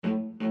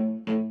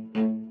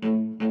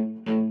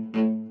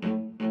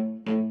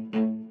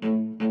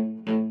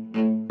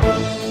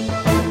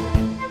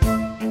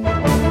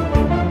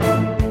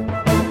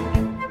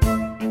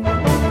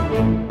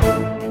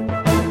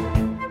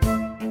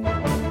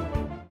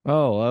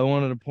Oh, I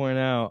wanted to point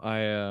out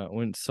I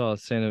went and saw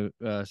Savannah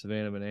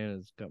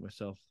Bananas, got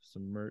myself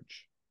some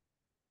merch.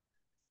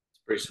 It's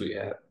a pretty sweet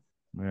hat.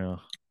 Yeah.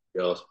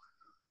 Jealous.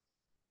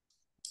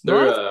 They're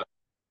Well,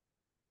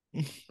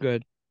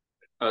 good.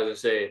 I was gonna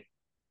say,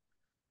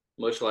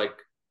 much like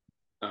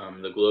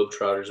the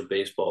Globetrotters of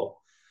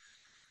baseball.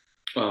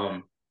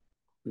 Um,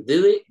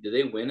 do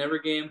they win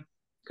every game?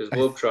 Because I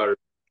Globetrotters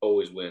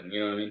always win. You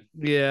know what I mean?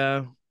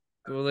 Yeah.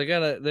 Well,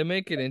 they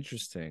make it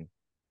interesting.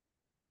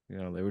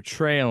 They were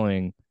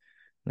trailing.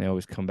 They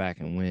always come back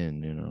and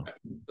win.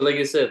 But like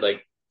I said,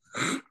 like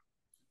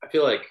I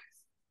feel like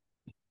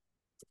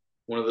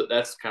one of the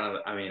that's kind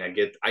of I mean I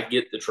get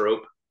the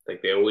trope.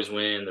 Like they always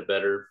win, the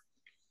better.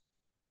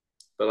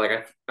 But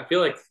like I feel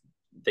like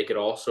they could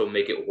also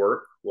make it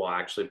work while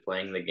actually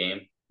playing the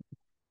game.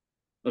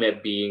 And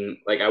it being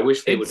like I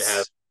wish they would have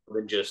It's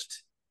than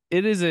just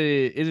it is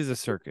a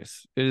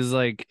circus. It is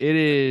like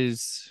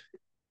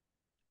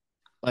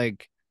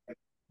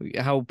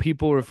how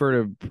people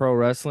refer to pro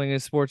wrestling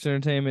as sports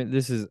entertainment.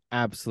 This is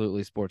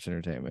absolutely sports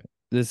entertainment.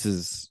 This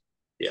is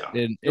yeah.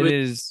 it, It it was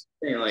is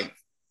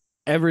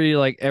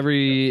like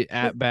every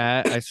at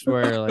bat, I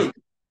swear, like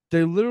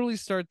they literally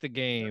start the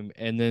game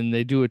and then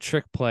they do a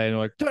trick play and they're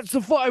like, that's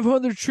the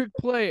 500 trick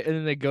play. And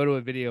then they go to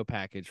a video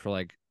package for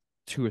like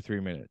 2 or 3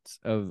 minutes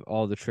of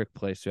all the trick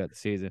plays throughout the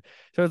season.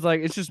 So it's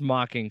like, it's just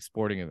mocking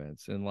sporting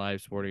events and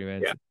live sporting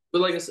events. yeah.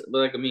 But like I said,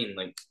 like I mean,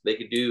 like they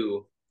could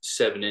do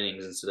 7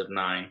 innings instead of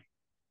nine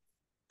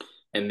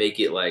and make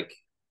it like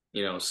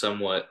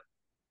somewhat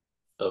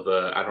of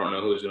a I don't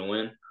know who's going to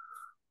win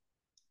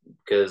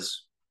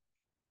because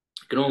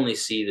you can only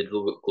see the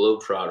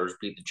Globetrotters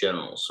beat the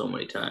Generals so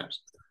many times.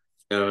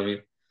 You know what I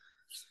mean?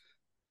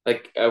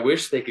 Like I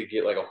wish they could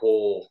get like a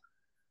whole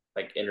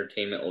like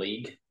entertainment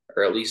league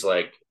or at least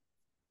like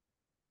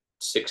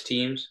 6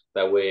 teams.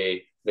 That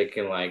way they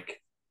can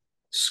like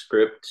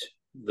script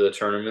the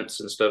tournaments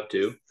and stuff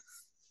too.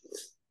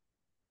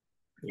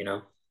 You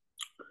know?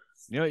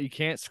 You know what you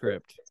can't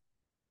script?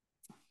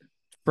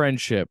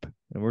 Friendship.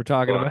 And we're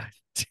talking Well, about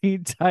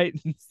Teen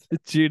Titans, the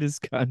Judas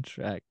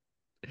Contract.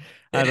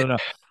 I don't know.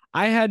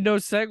 I had no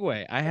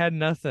segue. I had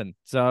nothing.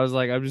 So I was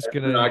like, I'm just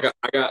no,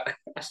 gonna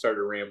I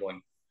started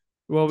rambling.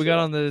 well, we got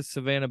So on the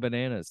Savannah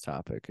Bananas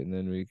topic and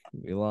then we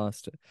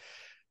lost it.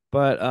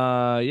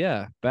 But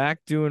yeah, back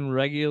doing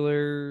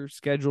regular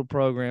scheduled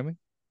programming.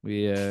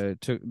 We did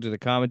the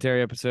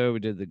commentary episode, we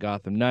did the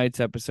Gotham Knights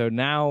episode.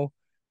 Now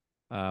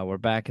we're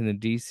back in the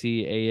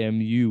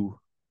DCAMU.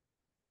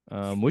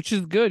 Which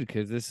is good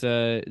because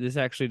this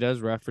actually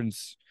does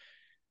reference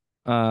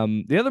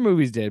the other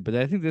movies did, but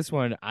I think this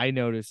one I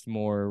noticed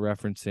more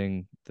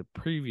referencing the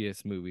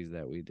previous movies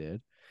that we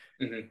did.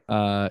 mhm.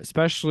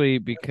 Especially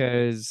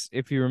because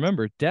if you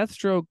remember,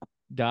 Deathstroke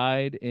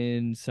died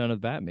in Son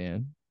of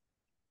Batman,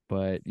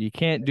 but you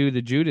can't do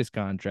the Judas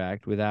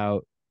Contract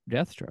without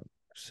Deathstroke.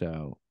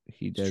 So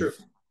he It's true.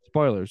 does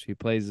spoilers. He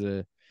plays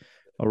a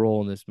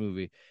role in this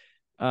movie.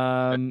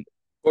 Um,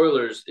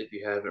 Spoilers if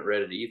you haven't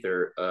read it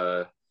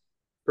either.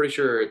 Pretty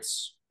sure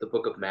it's the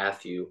book of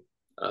Matthew.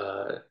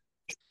 Uh,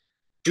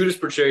 Judas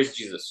portrays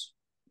Jesus.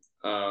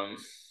 Um,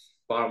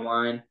 Bottom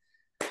line,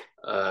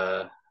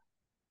 uh,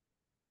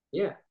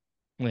 yeah.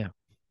 yeah,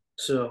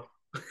 So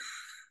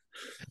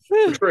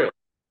betrayal.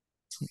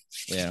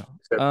 yeah.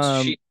 Except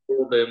Um, she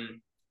sold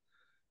him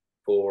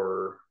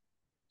for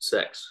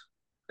sex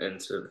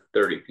instead of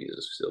 30 pieces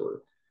of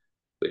silver,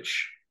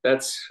 which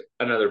that's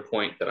another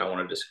point that I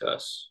want to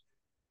discuss.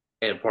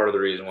 And part of the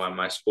reason why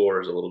my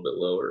score is a little bit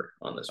lower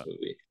on this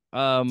movie.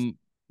 um,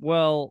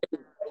 well,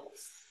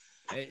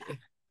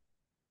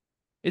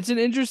 it's an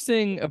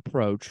interesting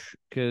approach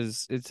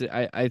because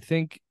I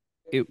think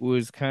it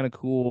was kind of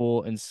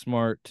cool and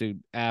smart to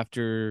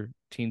after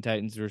Teen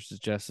Titans versus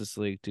Justice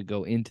League to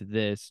go into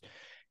this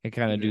and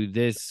kind of Mhm. do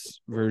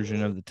this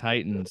version of the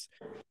Titans.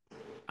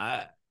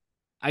 I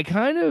I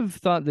kind of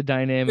thought the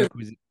dynamic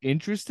was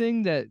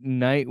interesting that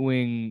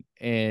Nightwing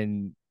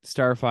and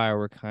Starfire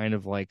were kind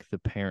of like the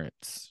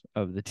parents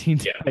of the Teen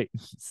Yeah,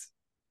 Titans.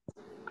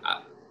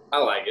 I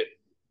like it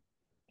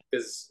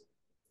because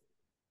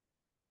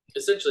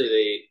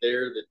essentially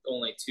they're the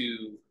only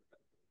two.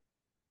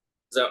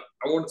 So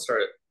I want to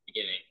start at the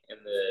beginning and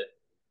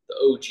the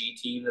OG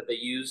team that they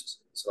used.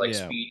 So like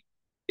Yeah. Speed,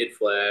 Kid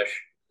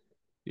Flash.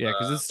 Yeah,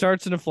 because it Uh,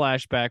 starts in a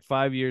flashback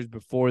 5 years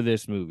before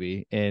this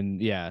movie. And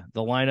yeah,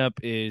 the lineup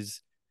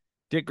is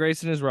Dick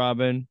Grayson as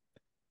Robin,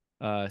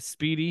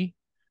 Speedy,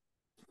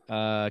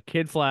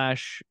 Kid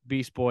Flash,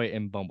 Beast Boy,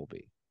 and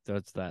Bumblebee. So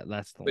that's the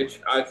which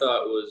lineup. I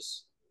thought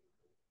was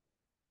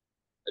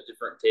a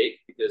different take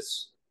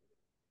because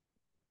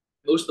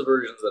most of the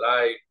versions that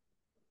I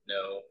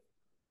know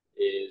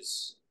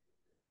is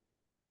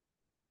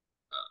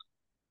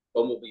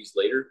Bumblebee's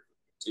later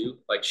too.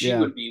 Like she Yeah.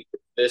 would be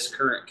with this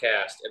current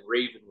cast, and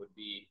Raven would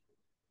be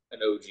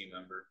an OG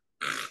member.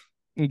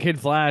 And Kid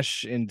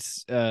Flash and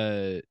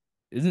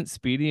isn't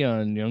Speedy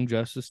on Young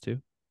Justice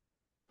too?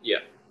 Yeah,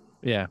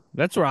 Yeah,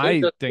 that's where Young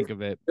I think Justice,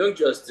 of it. Young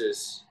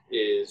Justice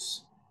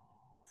is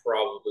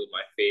probably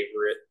my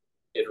favorite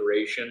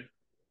iteration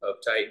of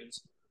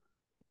Titans.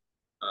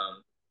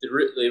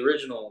 The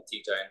original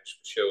Teen Titans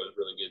show is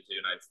really good too,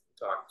 and I've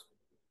talked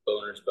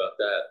boners about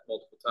that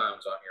multiple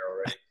times on here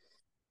already.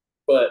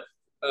 But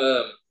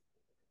I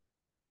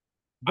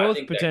Both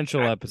think that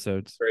potential is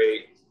episodes.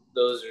 great.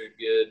 Those are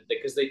good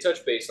because they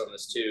touch base on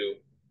this too,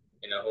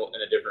 in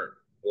a different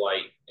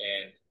light.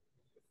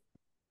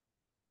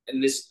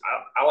 And this,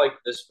 I like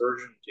this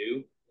version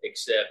too,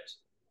 except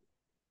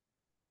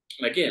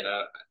again,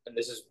 and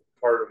this is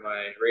part of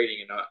my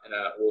rating, and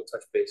we'll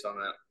touch base on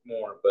that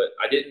more. But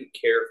I didn't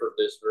care for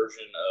this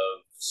version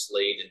of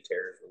Slade and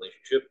Tara's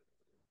relationship.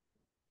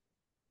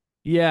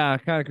 Yeah,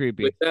 kind of With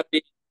creepy. that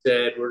being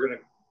said, we're gonna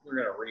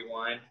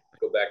rewind,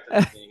 go back to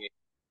the beginning.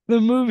 The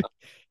movie.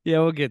 Yeah,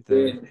 we'll get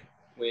there.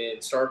 When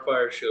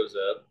Starfire shows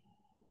up,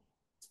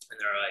 and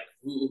they're like,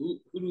 who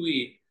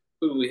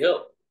do we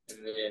help? And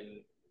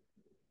then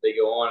they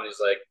go on, and he's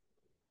like,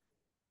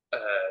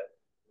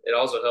 it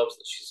also helps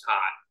that she's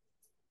hot.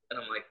 And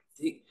I'm like,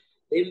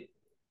 they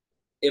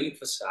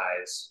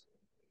emphasize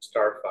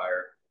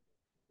Starfire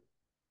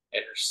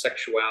and her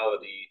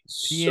sexuality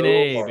so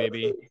TNA, hard.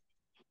 baby.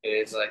 And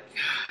it's like,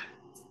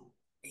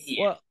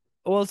 man.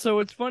 Well, so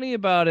what's funny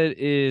about it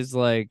is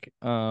like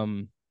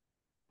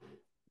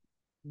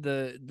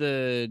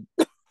the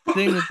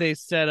thing that they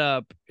set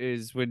up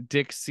is when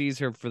Dick sees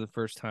her for the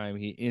first time,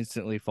 he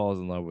instantly falls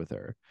in love with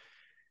her.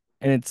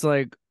 And it's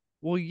like,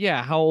 well,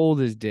 yeah, how old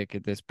is Dick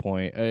at this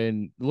point?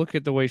 And look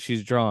at the way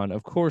she's drawn.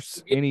 Of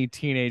course, any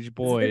teenage If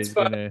boy it's is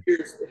five gonna.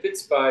 years, if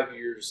it's 5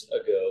 years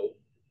ago,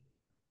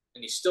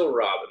 and he's still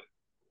Robin,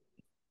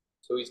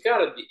 so he's got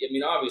to be. I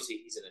mean, obviously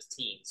he's in his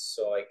teens,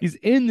 so like He's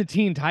in the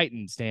Teen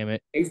Titans, damn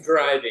it. he's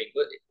driving.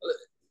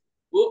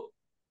 We'll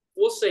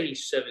we'll say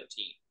he's 17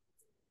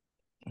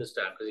 this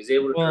time because he's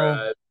able to Well,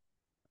 drive.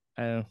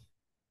 uh,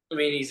 I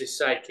mean, he's a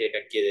sidekick.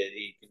 I get it.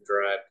 He can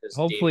drive because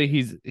hopefully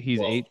Damien. he's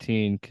Well,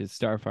 18 because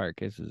Starfire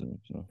kisses him.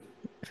 So.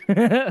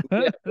 yeah,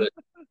 but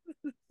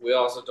we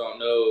also don't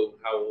know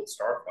how old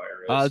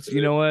Starfire is because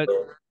You know what?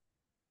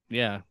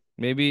 Yeah,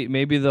 maybe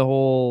the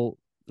whole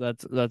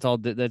that's all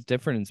that's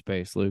different in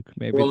space, Luke.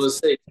 Maybe well,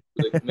 it's let's say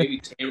like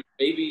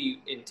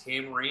maybe in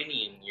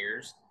Tamranian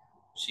years,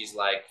 she's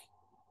like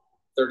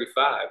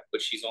 35,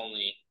 but she's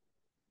only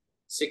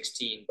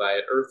 16 by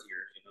Earth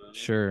years. You know what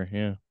sure,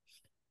 yeah.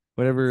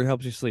 Whatever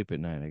helps you sleep at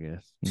night, I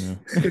guess. You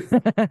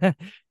I mean?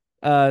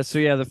 know. So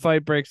yeah, the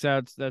fight breaks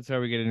out. That's how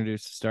we get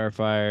introduced to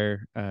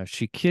Starfire.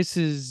 She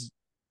kisses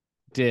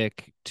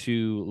Dick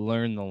to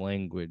learn the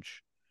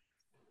language,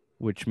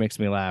 which makes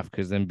me laugh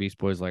because then Beast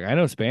Boy's like, I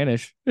know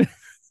Spanish. Yeah,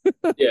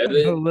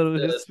 A little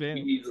bit of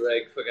Spanish. he's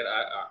like fucking.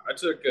 I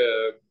took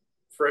a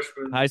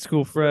freshman. High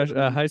school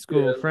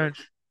Yeah,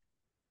 French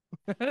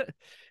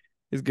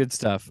is good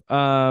stuff.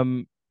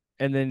 And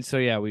then so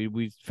yeah,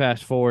 we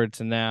fast forward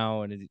to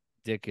now, and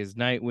Dick is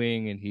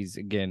Nightwing, and he's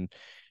again.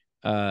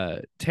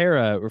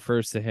 Tara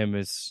refers to him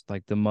as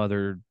like the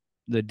mother,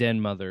 the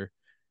den mother,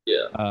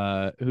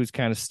 yeah. who's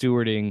kind of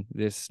stewarding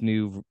this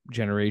new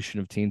generation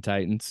of Teen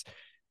Titans.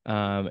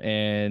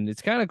 And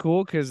it's kind of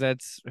cool because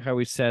that's how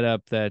we set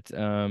up that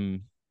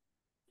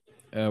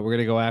we're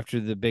gonna go after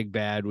the big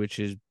bad, which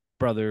is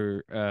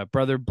Brother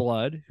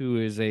Blood, who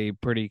is a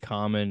pretty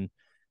common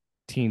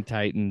Teen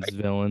Titans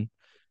villain.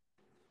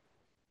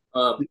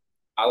 Um,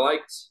 I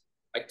liked.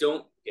 I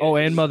don't Oh,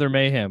 get and his. Mother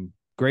Mayhem.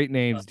 Great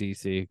names,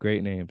 DC.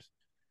 Great names.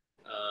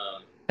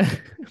 Um,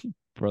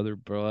 Brother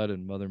Blood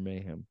and Mother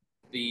Mayhem.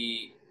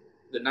 the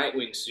the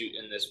Nightwing suit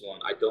in this one.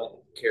 I don't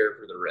care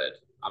for the red.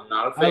 I'm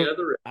not a I fan of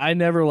the red. I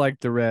never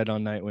liked the red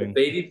on Nightwing. The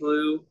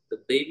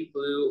baby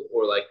blue,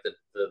 or like the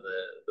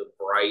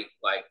bright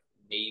like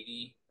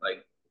navy,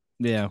 like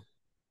Yeah.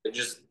 it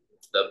just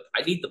the.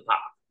 I need the pop.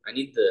 I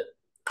need because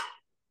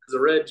the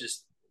red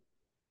just.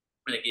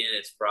 And again,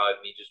 it's probably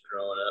me just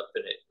growing up,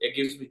 and it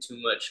gives me too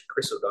much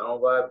Chris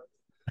O'Donnell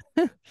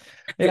vibe.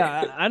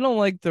 Yeah, I don't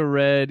like the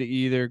red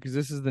either because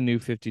this is the new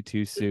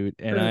 52 suit,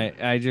 and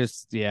I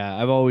just yeah,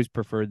 I've always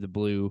preferred the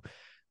blue.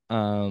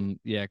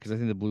 Yeah, because I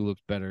think the blue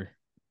looks better.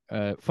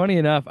 Funny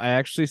enough, I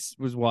actually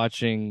was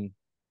watching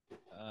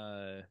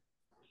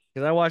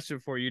because I watched it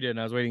before you did, and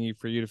I was waiting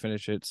for you to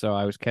finish it, so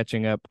I was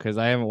catching up because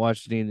I haven't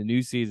watched any of the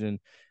new season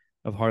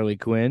of Harley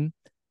Quinn,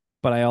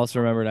 but I also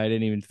remembered I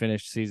didn't even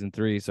finish season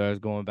 3, so I was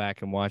going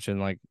back and watching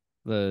like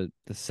the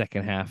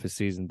second half of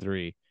season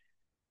 3,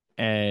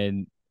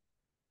 and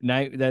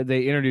night that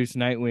they introduced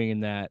Nightwing in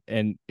that,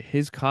 and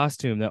his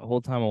costume that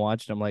whole time I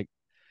watched it, I'm like,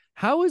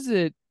 how is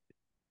it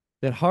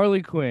that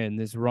Harley Quinn,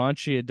 this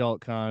raunchy adult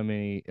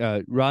comedy,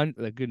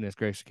 goodness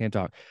gracious, I can't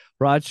talk,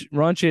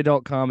 raunchy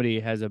adult comedy,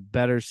 has a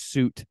better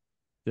suit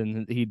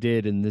than he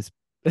did in this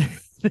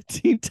the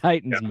Teen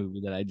Titans Yeah.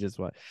 movie that I just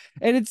watched,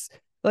 and it's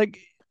like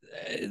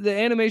the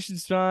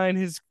animation's fine,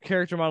 his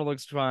character model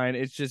looks fine.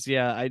 It's just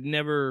yeah, I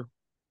never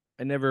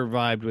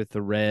vibed with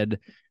the red.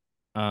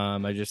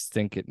 I just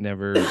think it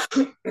never.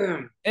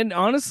 And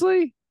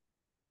honestly,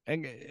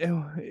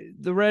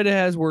 the red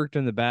has worked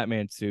in the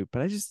Batman suit,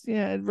 but I just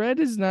yeah, red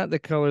is not the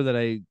color that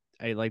I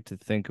like to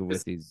think of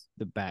with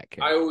the Bat I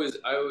character. always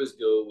I always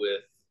go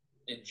with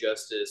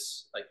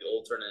Injustice, like the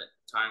alternate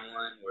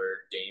timeline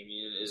where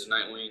Damian is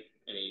Nightwing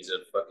and he's a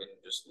fucking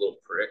just little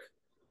prick.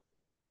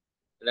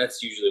 And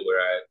that's usually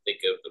where I think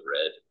of the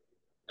red.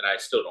 And I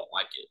still don't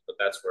like it, but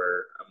that's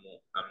where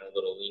I'm a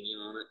little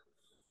lenient on it.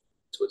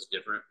 So it's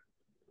different.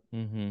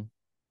 Mm-hmm.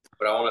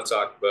 But I want to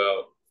talk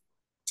about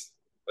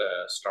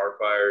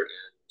Starfire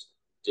and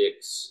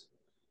Dick's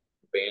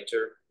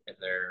banter and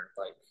their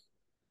like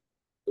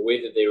the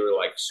way that they were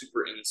like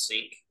super in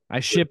sync I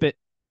with ship it.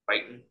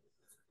 fighting,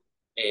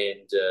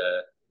 and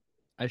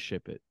I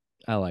ship it.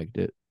 I liked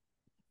it.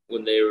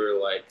 when they were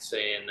like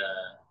saying,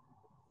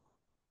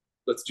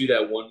 "Let's do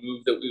that one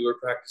move that we were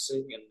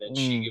practicing," and then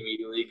she Mm.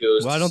 immediately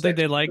goes Well, to I don't think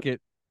they sex. like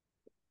it.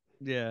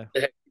 Yeah.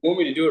 You want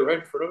me to do it right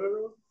in front of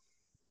everyone?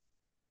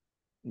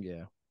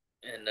 Yeah.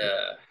 And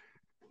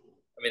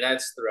I mean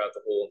that's throughout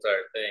the whole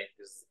entire thing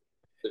because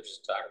they're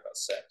just talking about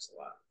sex a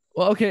lot.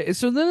 Well, okay,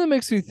 so then it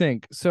makes me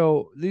think.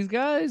 So these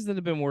guys that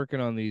have been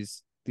working on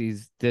this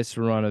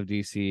run of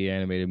DC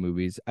animated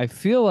movies, I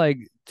feel like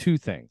two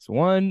things.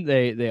 One,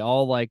 they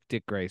all like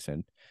Dick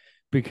Grayson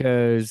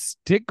because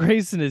Dick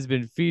Grayson has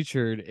been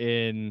featured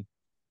in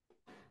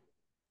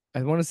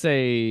I want to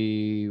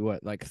say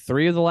what like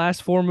three of the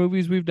last four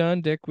movies we've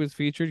done. Dick was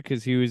featured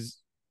because he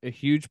was a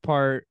huge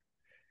part.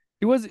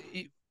 He was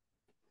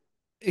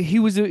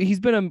he's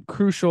been a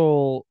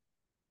crucial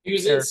He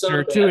was in Son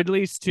character of to Bad. at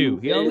least He two.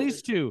 was He at in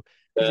least two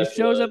because he Bad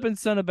shows Blood. up in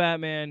Son of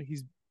Batman.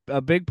 He's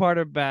a big part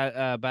of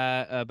Bad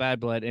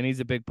Blood, and he's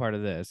a big part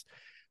of this.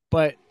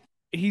 But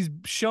he's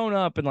shown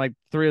up in like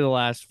three of the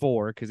last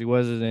four because he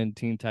wasn't in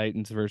Teen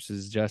Titans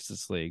versus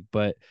Justice League.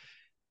 But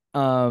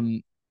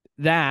um,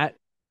 that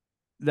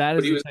that But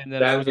is he the was thing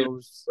that I was Batman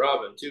always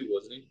Robin too,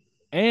 wasn't he?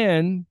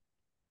 and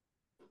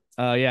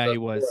yeah, So he that's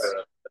was.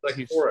 like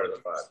He's 4 out of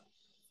the 5.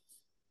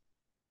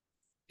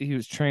 he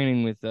was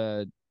training with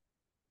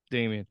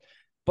Damien.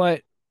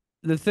 But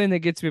the thing that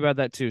gets me about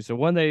that too, so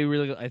one,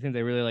 I think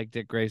they really like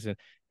Dick Grayson,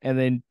 and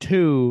then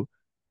two,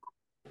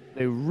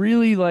 they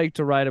really like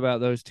to write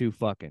about those two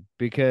fucking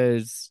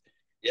because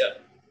Yeah.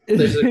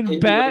 There's an in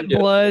Bat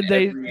innuendo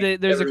in Blood,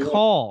 there's a every one.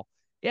 call.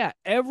 Yeah,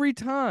 every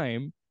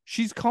time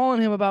she's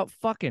calling him about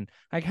fucking.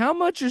 Like how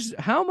much is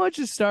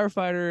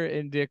Starfighter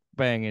and Dick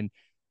banging?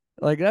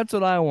 Like that's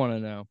what I want to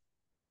know.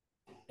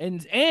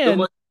 And So and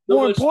much, so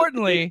more much that they made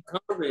importantly, a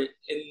comment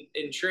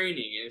in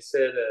training and it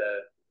said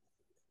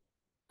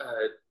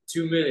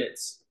 2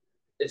 minutes,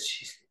 and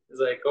she's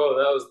like,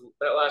 "Oh,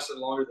 that lasted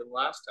longer than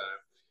last time."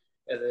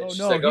 And then oh she's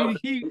no, like, "Oh, he no,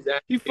 he he's he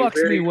actually fucks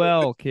me very good."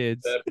 well,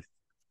 kids.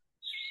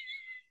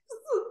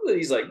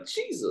 He's like,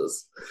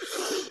 "Jesus."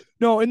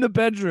 No, in the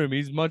bedroom,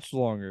 he's much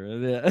longer.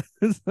 Yeah.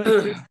 It's like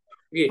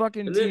Okay,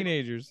 fucking and then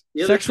teenagers.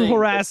 the other Sexual thing,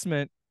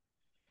 harassment.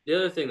 the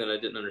other thing that I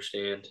didn't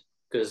understand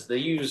because they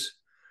do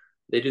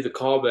the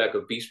callback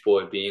of Beast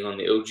Boy being on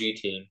the OG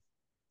team,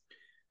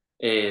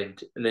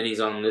 and then he's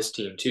on this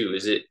team too.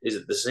 Is it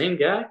the same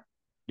guy?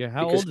 Yeah,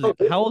 Because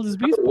how old is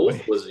how Beast old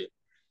Boy? was he?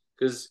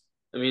 Because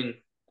I mean,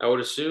 I would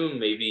assume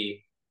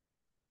maybe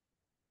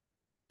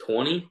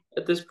 20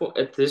 at this point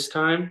at this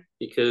time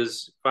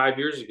because 5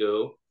 years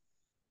ago,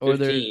 Or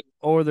they're 15,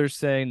 or they're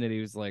saying that he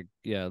was like,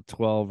 yeah,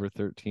 12 or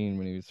 13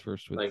 when he was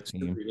first with the like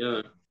team. super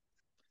young.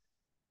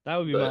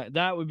 But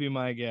That would be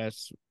my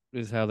guess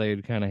is how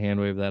they'd kind of hand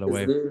wave that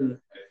away. then,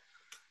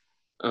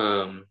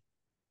 um,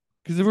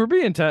 Because if we're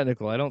being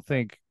technical, I don't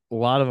think a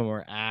lot of them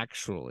are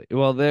actually.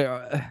 Well,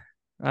 they're.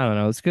 I don't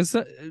know. It's because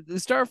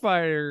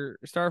Starfire.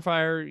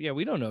 Yeah,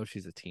 we don't know if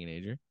she's a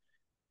teenager.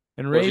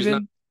 And well, she's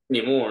not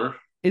Raven, anymore.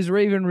 is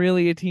Raven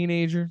really a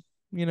teenager?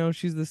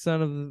 She's the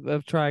son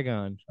of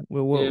Trigon.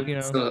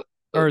 Yeah, so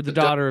or the the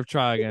daughter of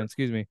Trigon.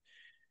 Excuse me.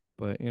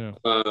 But and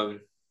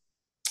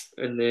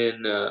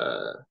then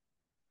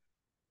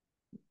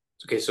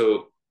okay,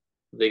 so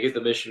they get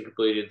the mission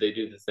completed. They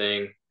do the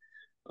thing.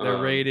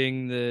 Um,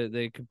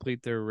 they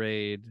complete their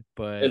raid,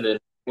 but and then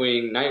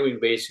Nightwing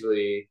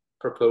basically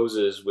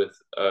proposes with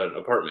an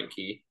apartment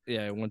key.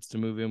 yeah, it wants to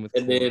move in with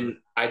And Cora. then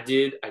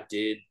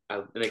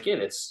and again,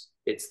 it's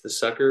the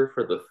sucker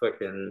for the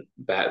fucking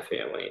Bat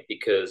family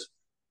because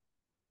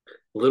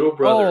little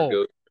brother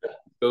Oh,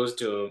 goes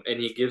to him and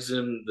he gives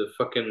him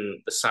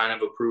the sign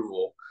of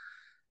approval.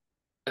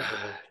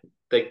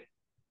 Like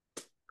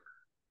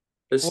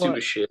that's well,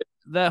 stupid shit.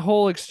 that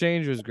whole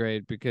exchange was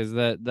great because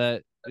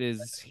that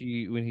is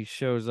he when he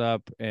shows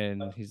up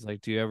and he's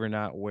like, "Do you ever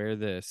not wear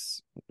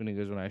this?" When he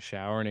goes, "When I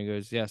shower," and he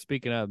goes, "Yeah."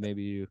 Speaking of,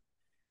 maybe you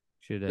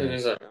should And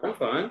he's like, I'm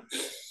fine.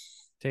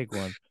 take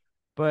one.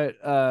 But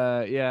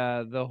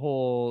yeah, the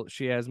whole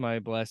she has my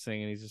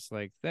blessing, and he's just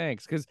like,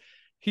 "Thanks," because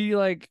he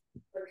like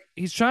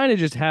he's trying to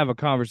just have a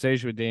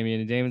conversation with Damien,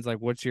 and Damien's like,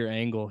 "What's your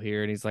angle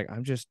here?" And he's like,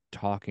 "I'm just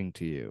talking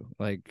to you.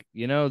 Like,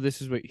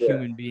 this is what Yeah.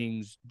 human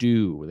beings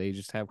do. They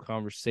just have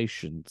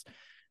conversations."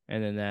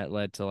 And then that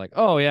led to like,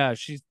 "Oh yeah,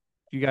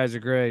 you guys are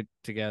great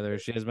together.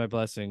 She has my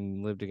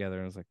blessing. Live together."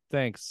 And I was like,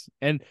 "Thanks."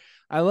 And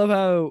I love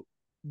how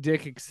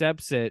Dick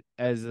accepts it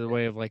as a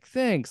way of like,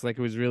 "Thanks." Like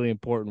it was really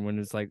important when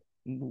it's like,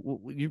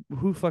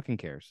 who fucking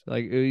cares?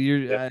 Like you're.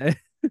 Yeah.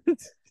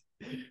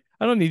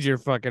 I don't need your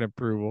fucking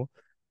approval.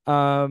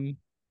 Um,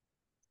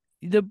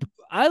 the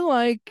I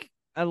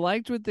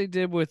liked what they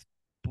did with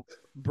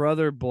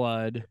Brother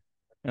Blood,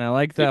 and I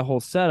like that whole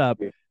setup.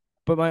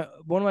 But my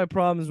one of my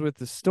problems with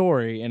the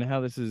story and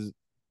how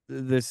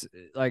this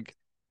like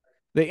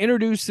they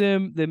introduce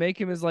him, they make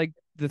him as like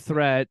the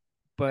threat,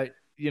 but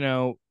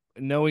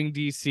knowing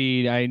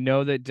DC, I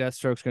know that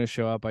Deathstroke's going to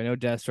show up. I know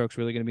Deathstroke's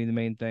really going to be the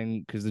main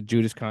thing because the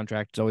Judas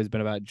Contract has always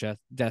been about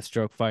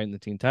Deathstroke fighting the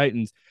Teen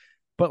Titans.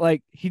 But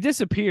like he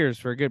disappears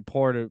for a good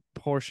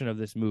portion of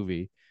this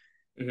movie,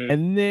 Mm-hmm.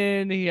 and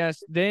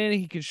then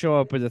he could show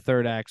up with the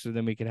third act, so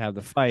then we could have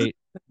the fight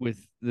with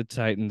the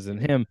Titans and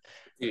him.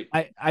 Dude,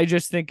 I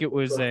just think fucking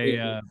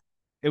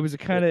it was a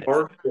kind of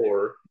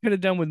hardcore. could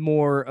have done with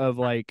more of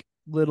like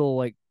little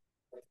like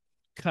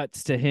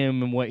cuts to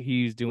him and what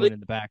he's They doing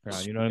in the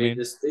background. You know what I made mean?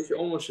 this. They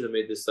almost should have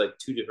made this like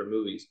two different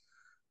movies.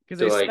 Because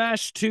To they like,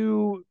 smashed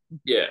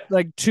yeah,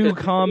 two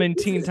common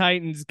this Teen was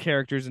Titans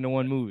characters into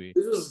one movie.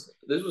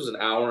 this was an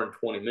hour and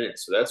 20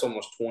 minutes, so that's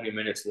almost 20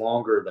 minutes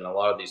longer than a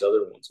lot of these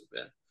other ones have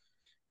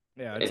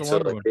been. Yeah, it's a And so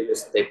longer like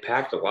one. they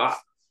packed a lot.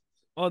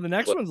 Oh, the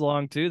next But one's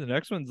long too. The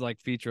next one's like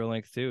feature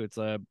length too. It's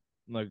like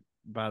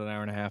about an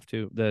hour and a half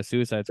too. The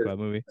Suicide the, Squad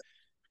movie.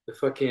 the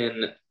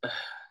fucking the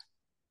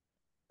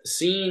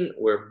scene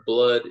where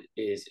Blood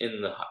is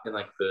in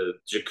like the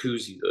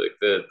jacuzzi, like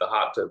the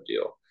hot tub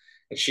deal,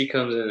 and she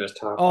comes in and is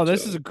talking Oh, to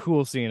this is him, a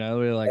cool scene. I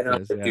really like and I'm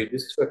this. like, Yeah. dude,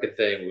 this fucking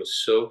thing was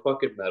so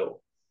fucking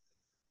metal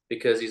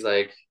because he's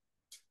like,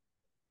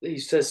 he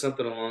says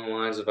something along the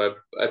lines of I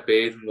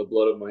bathe in the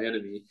blood of my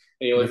enemy, and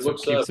he like That's what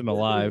looks up, keeps him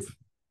alive.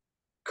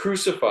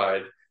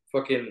 crucified,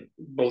 fucking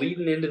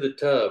bleeding into the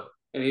tub,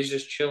 and he's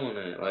just chilling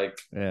in it. Like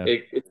Yeah.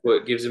 it's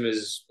what gives him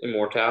his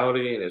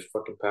immortality and his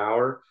fucking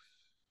power.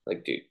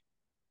 Like, dude,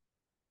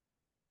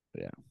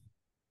 Yeah.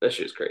 that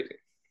shit's crazy.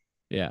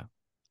 Yeah.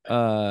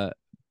 Uh,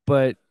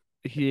 but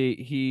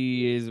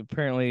he is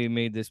apparently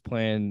made this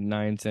plan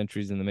 9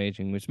 centuries in the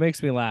making, which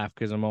makes me laugh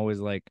because I'm always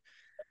like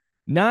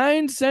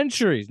 9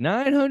 centuries,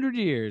 900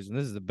 years, and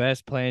this is the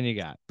best plan you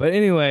got. But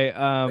anyway,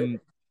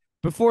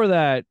 before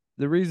that,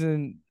 the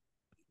reason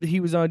he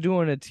was on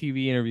doing a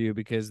TV interview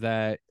because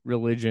that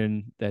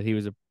religion that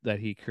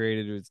he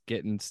created was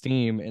getting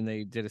steam, and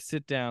they did a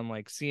sit down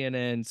like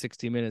CNN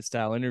 60 minute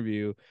style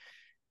interview,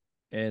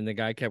 and the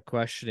guy kept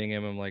questioning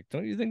him. I'm like,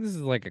 don't you think this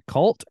is like a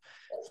cult?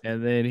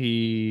 And then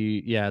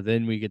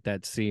then we get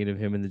that scene of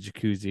him in the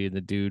jacuzzi and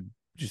the dude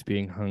just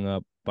being hung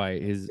up by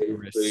his Basically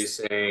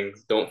wrists. saying,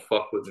 "Don't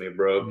fuck with me,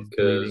 bro, He's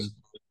bleeding. because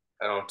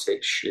I don't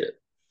take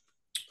shit."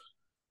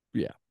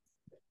 Yeah.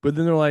 But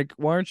then they're like,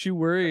 why aren't you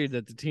worried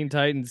that the Teen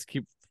Titans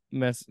keep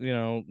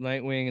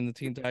Nightwing and the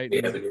Teen Yeah,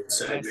 Titans the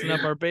inside messing up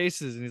man. our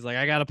bases? And he's like,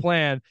 I got a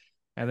plan.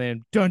 And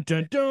then dun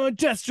dun dun,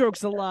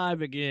 Deathstroke's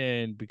alive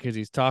again because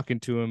he's talking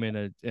to him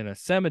in a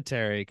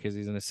cemetery because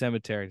he's in a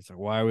cemetery. He's like,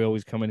 why are we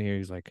always coming here?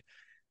 He's like,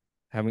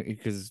 having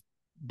because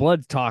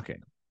Blood's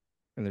talking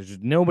and there's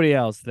just nobody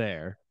else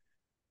there.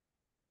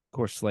 Of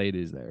course, Slade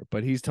is there,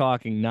 but he's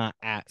talking not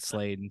at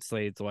Slade, and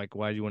Slade's like,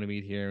 "Why do you want to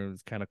meet here?" And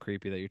it's kind of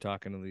creepy that you're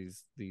talking to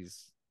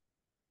these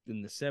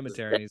in the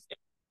cemetery.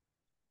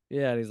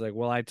 And and he's like,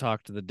 "Well, I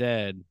talk to the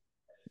dead,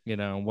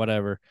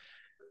 whatever.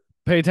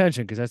 Pay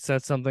attention because that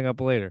sets something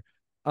up later."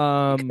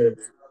 Um, Because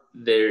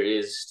there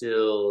is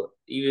still,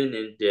 even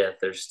in death,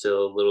 there's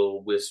still a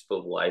little wisp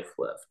of life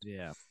left.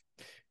 yeah.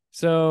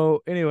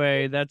 So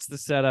anyway, that's the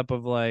setup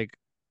of like,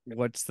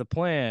 what's the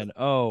plan?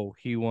 Oh,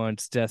 he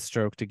wants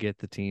Deathstroke to get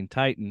the Teen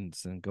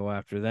Titans and go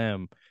after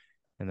them,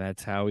 and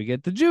that's how we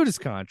get the Judas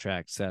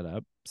contract set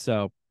up.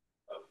 So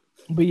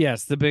but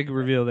yes, the big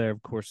reveal there,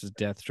 of course, is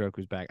Deathstroke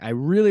was back. I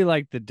really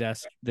liked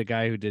the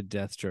guy who did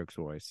Deathstroke's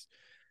voice.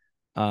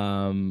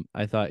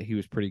 I thought he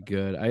was pretty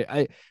good.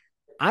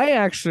 I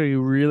actually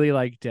really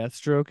like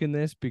Deathstroke in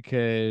this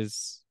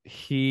because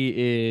he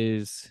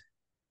is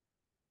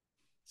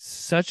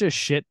such a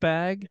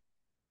shitbag,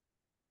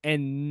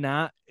 and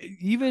not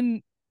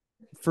even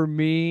for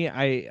me.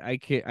 I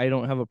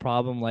don't have a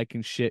problem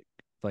liking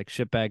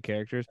shitbag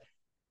characters.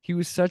 He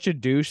was such a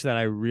douche that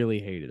I really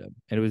hated him.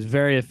 And it was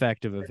very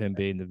effective of him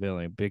being the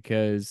villain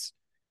because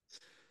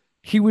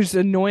he was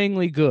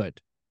annoyingly good.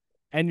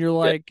 And you're Yeah,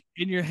 like,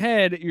 in your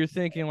head, you're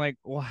thinking, like,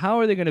 well, how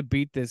are they going to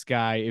beat this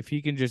guy if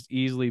he can just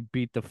easily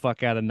beat the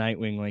fuck out of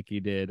Nightwing like he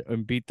did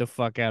and beat the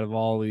fuck out of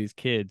all these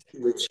kids,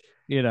 which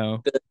you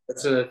know?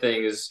 that's another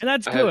thing is And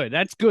that's I have good.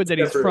 That's good that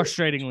he's separate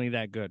frustratingly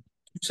that good.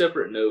 two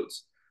separate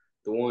notes.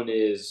 The one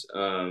is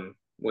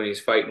when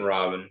he's fighting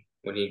Robin,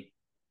 when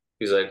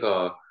he's like,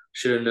 "Oh,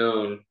 should have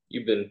known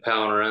you've been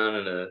palling around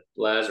in a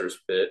Lazarus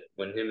pit."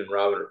 When him and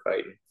Robin are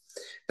fighting,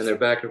 and they're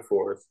back and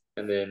forth,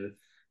 and then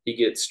he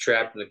gets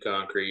trapped in the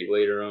concrete.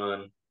 Later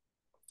on,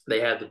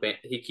 they have the band.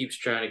 He keeps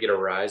trying to get a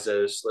rise out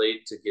of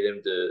Slade to get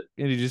him to.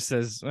 And he just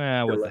says, what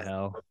the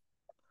hell?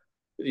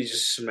 He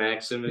just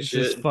smacks him and He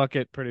says, shit. fuck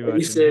it, pretty He much.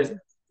 And says,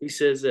 he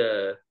says,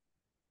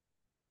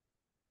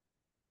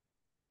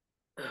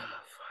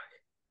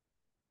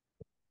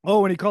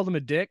 oh, and he called him a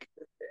dick.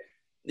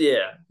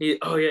 yeah,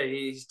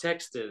 he's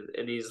texting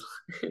and he's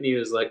and he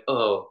was like,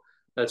 "Oh,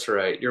 that's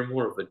right, you're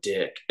more of a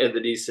dick." And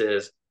then he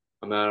says,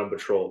 I'm out on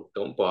patrol.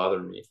 Don't bother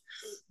me.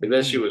 Like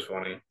that shit Mm. was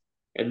funny.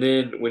 And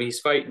then when he's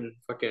fighting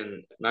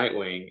fucking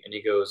Nightwing, and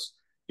he goes,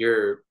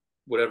 "Your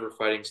whatever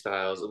fighting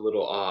style is a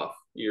little off.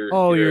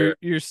 Oh, Your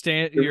your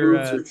you're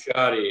moves are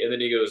shoddy." And then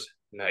he goes,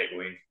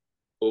 "Nightwing,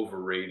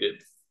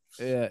 overrated."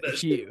 That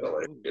shit's he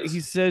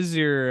hilarious. says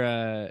your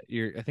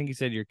I think he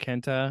said your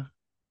Kenta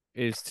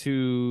is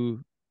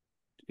too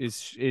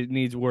is it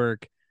needs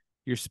work.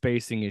 Your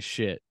spacing is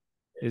shit,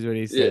 is what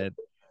he Yeah, said.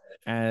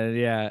 And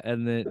yeah,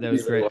 and that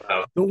was he's great. like,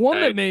 "Wow, The one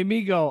that night made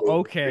me go, overrated."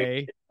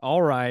 okay,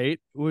 all right,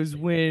 was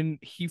when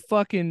he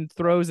fucking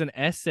throws an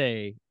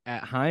essay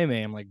at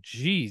Jaime. I'm like,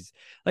 geez,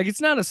 like it's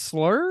not a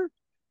slur,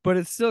 but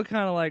it's still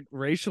kind of like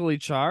racially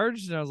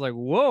charged. And I was like,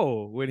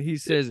 whoa, when he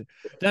says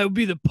that would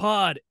be the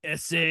pod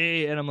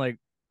essay, and I'm like,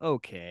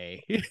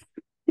 okay,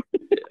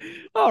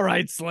 all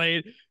right,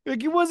 Slade.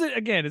 Like it wasn't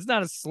again, it's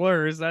not a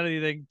slur, it's not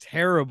anything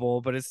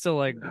terrible, but it's still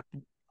like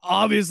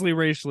obviously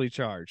racially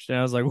charged. And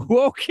I was like,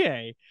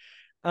 okay.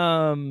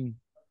 Um,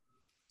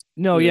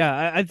 no, And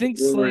yeah, I think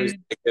one where he's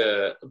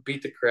Slade. like,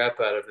 beat the crap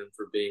out of him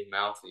for being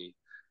mouthy.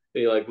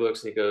 He like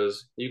looks and he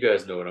goes, "You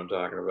guys know what I'm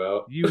talking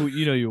about."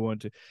 You know you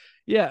want to,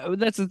 yeah.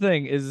 That's the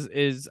thing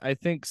is I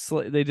think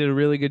they did a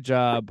really good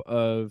job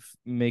of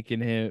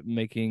making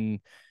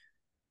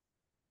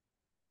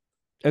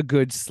a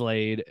good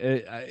Slade,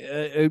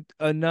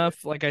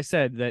 enough like I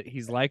said that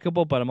he's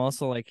likable, but I'm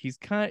also like he's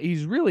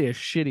really a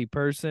shitty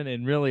person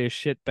and really a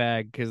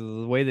shitbag because of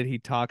the way that he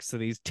talks to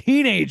these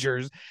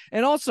teenagers,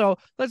 and also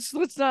let's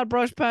not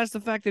brush past the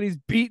fact that he's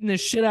beating the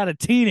shit out of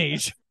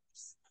teenagers.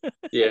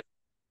 Yeah.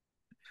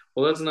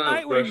 Well, that's not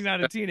brush. Nightwing's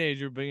not a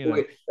teenager, but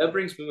Okay, that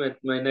brings me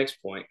my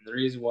next point. And the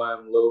reason why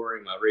I'm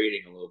lowering my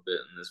rating a little bit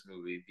in this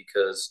movie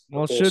because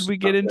well, should we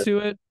get into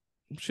it?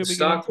 The Should we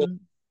get into Stockholm it?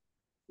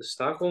 the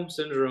Stockholm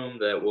syndrome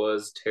that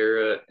was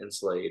Tara and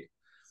Slade,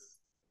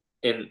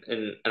 and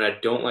I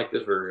don't like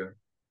this version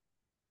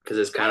because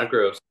it's kind I of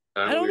gross,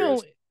 I kind of don't weird and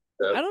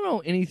know. stuff. I don't know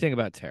anything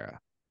about Tara,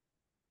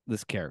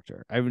 this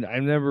character. I've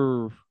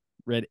never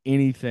read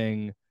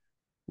anything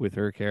with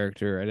her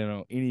character. I don't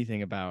know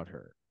anything about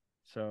her.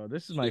 So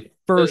this is my That's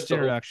first the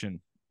whole.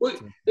 introduction. Well,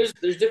 To,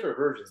 there's different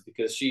versions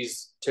because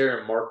she's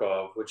Tara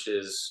Markov, which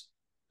is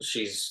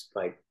she's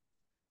like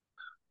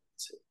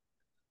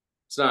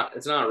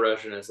it's not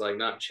Russian. It's like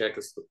not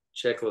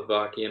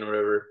Czechoslovakian or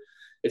whatever.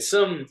 It's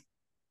some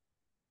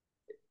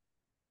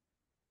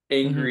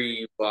Mhm.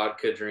 angry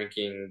vodka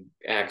drinking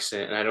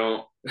accent. And I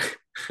don't.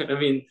 I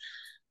mean,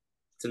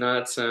 to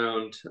not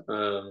sound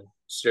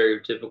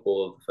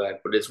stereotypical of the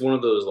fact, but it's one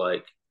of those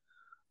like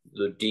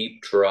the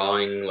deep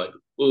drawing, like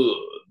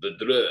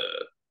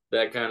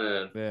that kind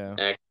of Yeah.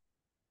 act,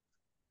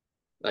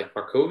 like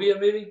Markovia,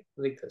 maybe.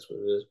 I think that's what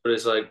it is. But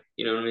it's like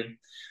you know what I mean.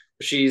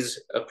 She's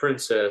a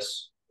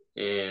princess,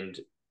 and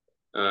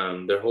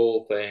their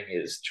whole thing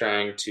is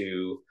trying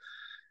to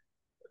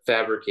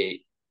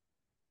fabricate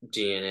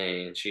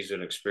DNA, and she's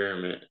an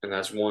experiment, and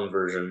that's one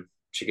version.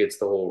 She gets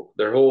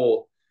their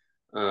whole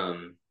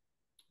um,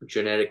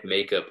 genetic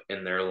makeup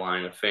in their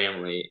line of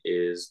family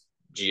is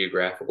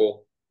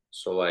geographical.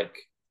 So like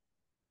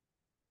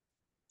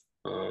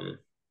um,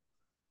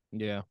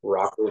 Yeah.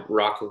 rock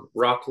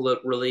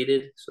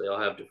related. So they all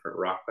have different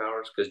rock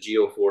powers because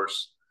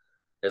Geoforce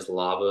has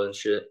lava and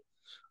shit.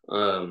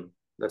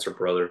 That's her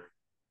brother,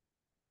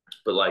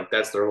 but like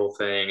that's their whole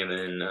thing. And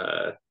then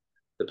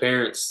the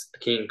parents, the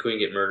king and queen,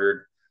 get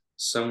murdered.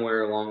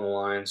 Somewhere along the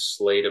line,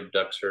 Slade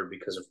abducts her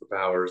because of her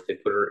powers. They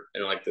put her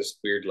in like this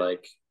weird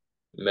like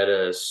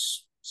meta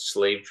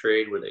slave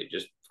trade where they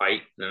just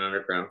fight in an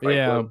underground fight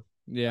Yeah. club.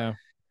 Yeah.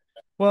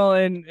 Well,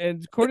 and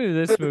according to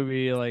this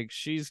movie, like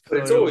she's But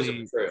it's always a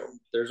clearly betrayal.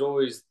 There's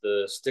always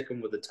the stick them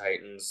with the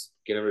Titans,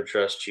 get them to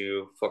trust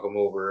you, fuck them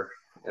over,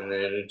 and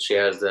then she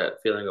has that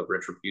feeling of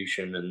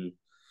retribution and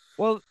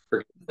well,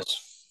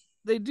 forgiveness.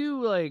 they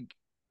do like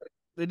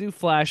they do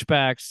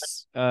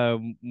flashbacks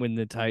when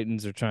the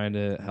Titans are trying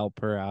to help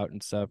her out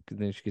and stuff because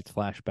then she gets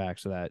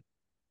flashbacks of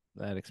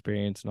that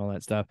experience and all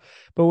that stuff.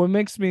 But what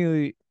makes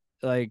me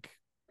like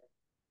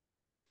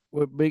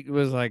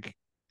was like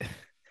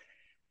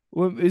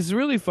what is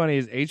really funny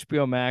is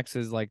HBO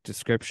Max's like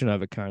description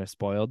of it kind of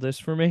spoiled this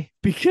for me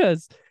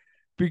because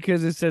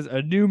it says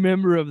a new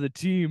member of the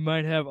team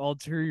might have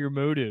ulterior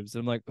motives.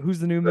 I'm like, who's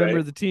the new member Right?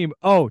 of the team?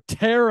 Oh,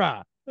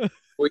 Tara.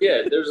 Well,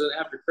 yeah, there's an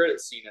after credit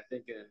scene, I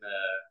think, in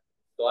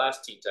the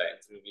last Teen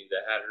Titans movie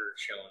that had her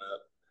showing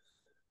up.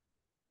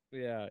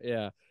 Yeah,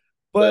 yeah.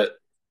 But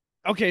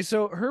But okay,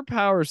 so her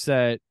power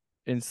set,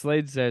 and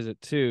Slade says it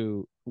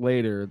too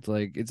later. It's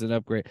like it's an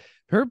upgrade.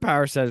 Her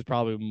power set is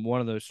probably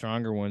one of those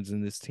stronger ones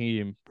in this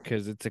team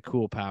because it's a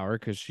cool power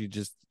because she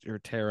just her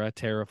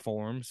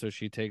terraform, so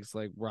she takes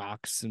like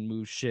rocks and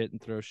moves shit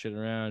and throws shit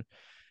around.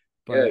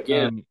 yeah, But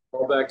again,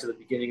 call back to the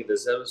beginning of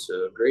this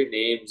episode. Great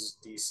names,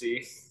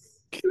 DC.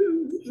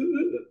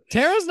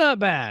 Terra's not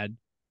bad,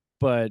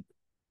 but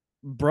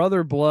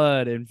Brother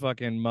Blood and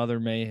fucking Mother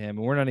Mayhem.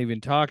 And we're not even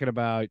talking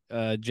about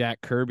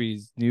Jack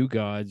Kirby's New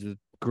Gods with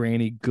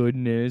Granny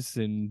Goodness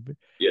and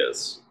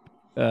Yes.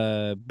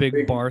 Big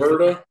Big Bartha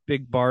Berta.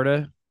 Big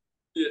Barta.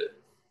 Yeah.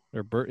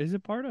 Or Bert? Is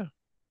it Barta?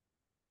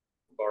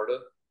 Barda.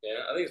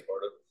 Yeah, I think it's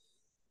Barda.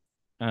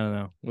 I don't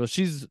know. Well,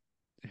 she's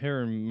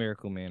her and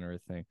Miracle Man are a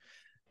thing.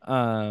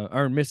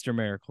 Or Mr.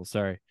 Miracle,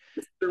 sorry.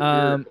 Mr.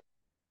 Um, Miracle.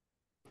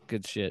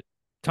 good shit.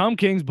 Tom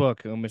King's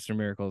book on Mr.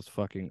 Miracle is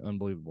fucking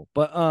unbelievable.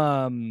 But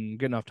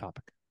getting off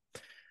topic.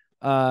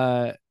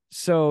 Uh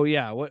so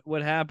yeah,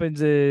 what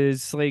happens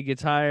is Slade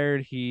gets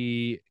hired,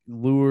 he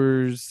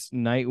lures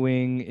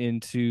Nightwing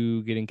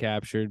into getting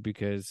captured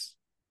because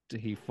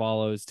he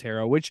follows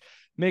Tara, which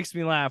makes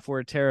me laugh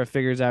where Tara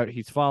figures out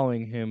he's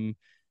following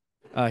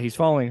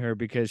her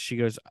because she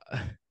goes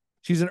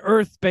she's an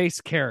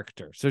earth-based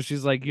character. So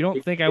she's like, "You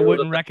don't think I Kill the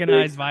wouldn't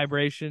recognize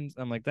vibration. vibrations?"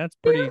 I'm like,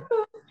 Yeah.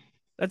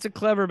 that's a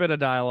clever bit of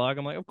dialogue.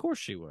 I'm like, "Of course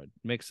she would.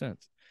 Makes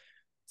sense."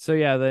 So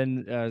yeah,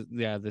 then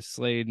the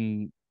Slade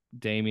and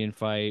Damien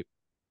fight,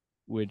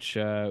 which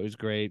was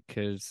great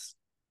because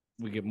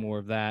we get more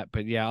of that.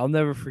 But yeah, I'll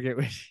never forget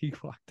when he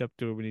walked up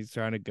to him and he's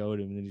trying to goad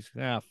him, and then he's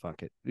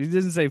fuck it. He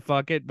doesn't say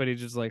fuck it, but he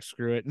just like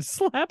screw it and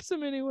slaps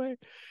him anyway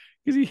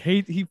because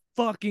he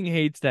fucking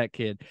hates that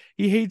kid.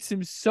 He hates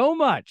him so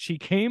much. He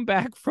came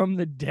back from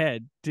the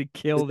dead to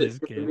kill this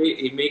kid.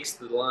 He makes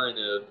the line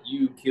of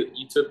you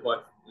took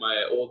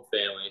my old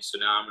family, so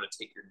now I'm gonna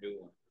take your new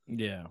one.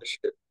 Yeah,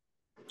 Shit,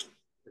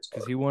 it's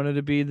because hard. he wanted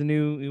to be the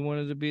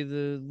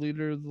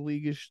leader of the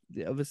League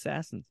of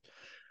Assassins.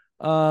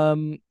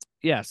 Um,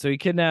 yeah, so he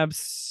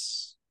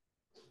kidnaps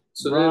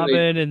So then they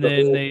Robin, and the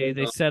then whole they thing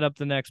they on. set up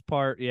the next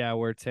part, yeah,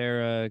 where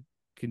Tara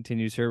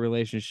continues her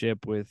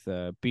relationship with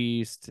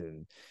Beast,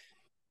 and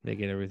they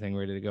get everything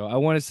ready to go. I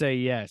want to say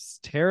yes,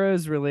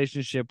 Tara's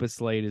relationship with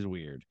Slade is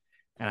weird,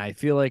 and I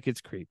feel like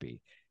it's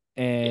creepy,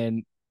 Yeah,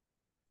 and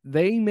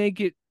they make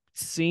it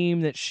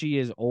seem that she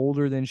is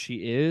older than she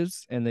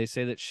is, and they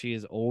say that she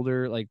is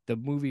older. Like the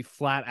movie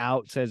flat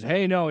out says,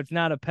 "Hey, no, it's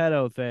not a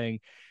pedo thing.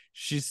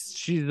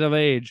 She's of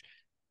age."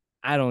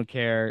 I don't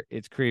care.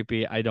 It's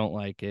creepy. I don't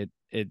like it.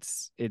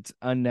 It's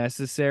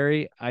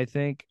unnecessary. I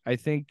think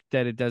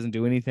that it doesn't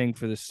do anything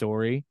for the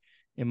story,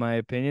 in my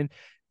opinion.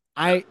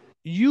 no, I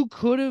you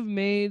could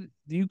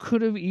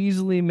have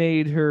easily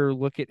made her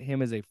look at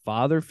him as a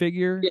father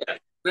figure. yeah.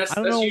 I don't That's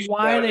know usually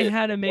why how it they is.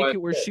 had to That's why make I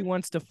it where said. she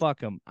wants to fuck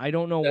him. I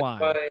don't know That's why.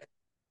 why,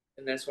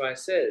 and that's why I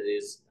said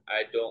is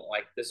I don't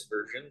like this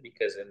version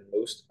because in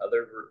most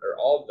other or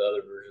all of the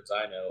other versions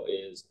I know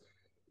is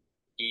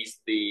he's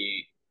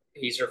the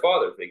he's her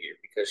father figure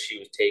because she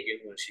was taken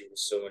when she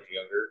was so much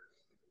younger,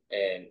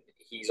 and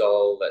he's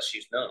all that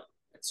she's known.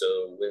 And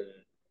so when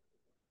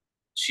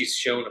she's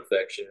shown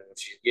affection and when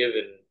she's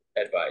given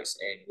advice,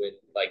 and when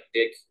like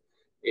Dick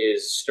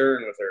is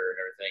stern with her and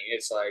everything,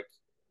 it's like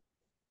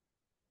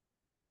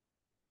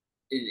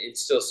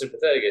it's still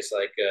sympathetic. It's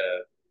like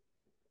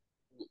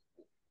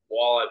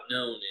all I've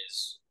known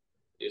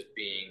is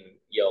being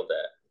yelled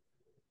at,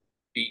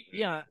 beaten,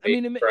 Yeah, I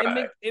made mean to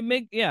cry. it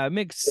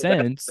makes But that,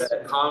 sense.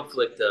 that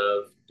conflict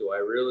of do I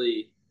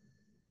really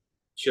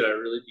should I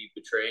really be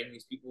betraying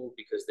these people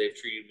because they've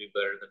treated me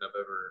better than I've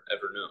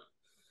ever known?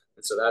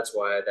 And so that's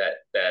why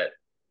that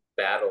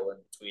battle in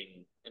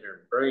between in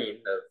her brain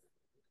of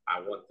I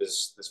want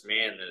this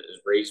man that has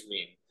raised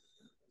me,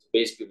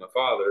 basically my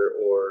father,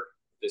 or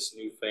this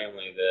new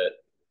family that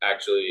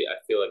actually I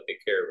feel like they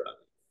care about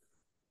me.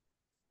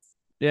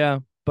 Yeah,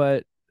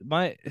 but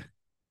my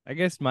I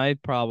guess my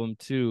problem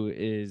too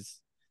is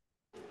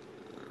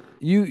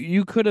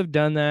you could have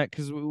done that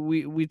because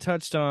we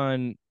touched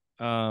on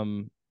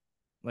um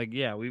like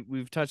yeah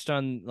we've touched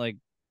on like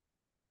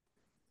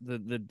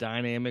the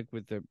dynamic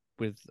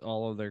with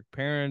all of their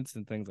parents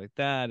and things like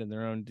that and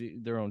their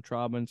own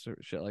trauma and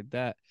shit like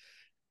that,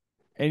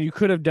 and you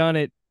could have done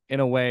it in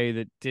a way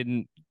that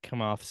didn't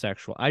come off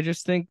sexual. I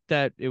just think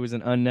that it was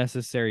an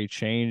unnecessary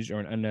change or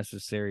an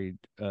unnecessary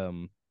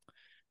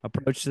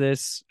approach to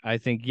this. I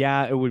think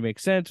yeah it would make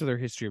sense with her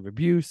history of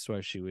abuse why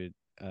she would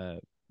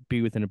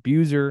be with an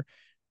abuser.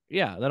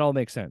 Yeah, that all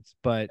makes sense.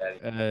 But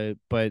I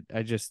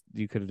just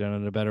you could have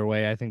done it a better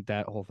way. I think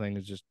that whole thing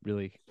is just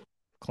really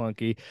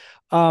clunky.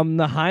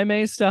 The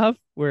Jaime stuff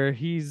where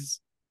he's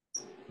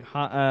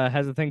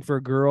has a thing for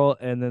a girl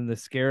and then the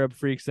scarab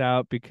freaks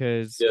out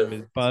because Yeah. of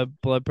his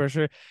blood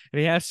pressure and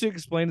he has to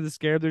explain to the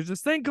scarab there's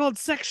this thing called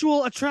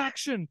sexual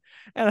attraction,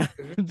 and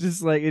I'm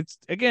just like it's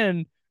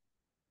again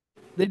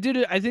they did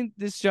it. I think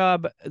this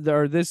job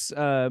or this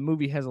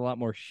movie has a lot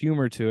more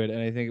humor to it,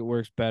 and I think it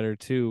works better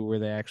too, where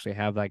they actually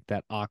have like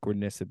that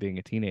awkwardness of being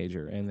a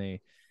teenager, and they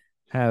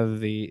have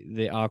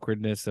the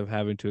awkwardness of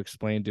having to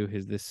explain to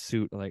his this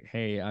suit like,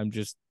 hey, I'm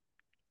just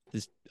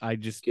this. I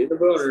just Get the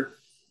boner.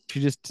 she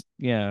just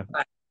yeah,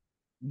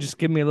 just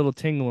give me a little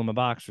tingle in my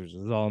boxers.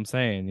 Is all I'm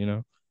saying, you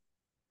know.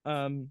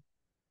 Um,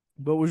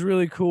 but was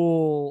really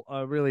cool,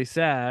 really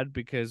sad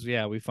because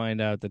yeah, we find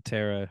out that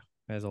Tara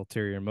has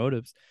ulterior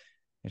motives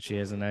and she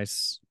has a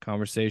nice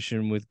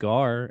conversation with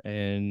Gar,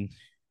 and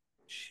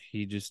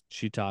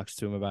she talks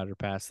to him about her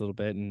past a little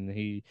bit, and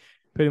he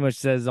pretty much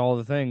says all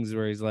the things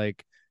where he's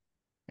like,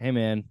 "Hey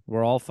man,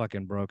 we're all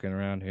fucking broken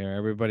around here.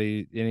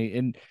 Everybody,"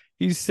 and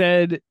he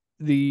said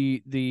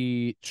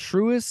the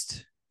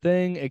truest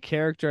thing a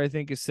character I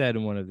think is said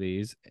in one of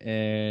these,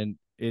 and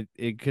it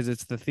because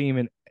it's the theme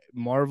in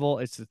Marvel,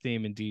 it's the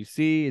theme in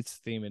DC, it's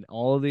the theme in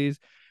all of these,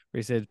 where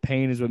he says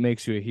pain is what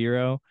makes you a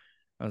hero.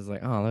 I was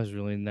like, oh, that was a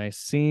really nice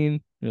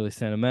scene, really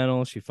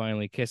sentimental. She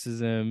finally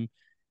kisses him,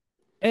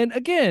 and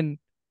again,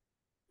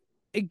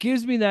 it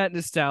gives me that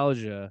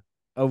nostalgia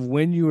of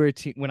when you were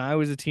when I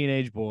was a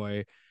teenage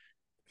boy,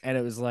 and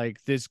it was like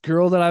this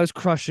girl that I was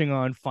crushing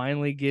on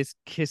finally gets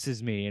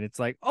kisses me, and it's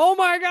like, oh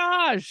my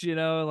gosh,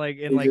 like,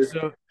 and He like, just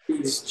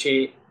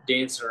so,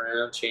 dancing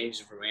around,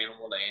 changing from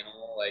animal to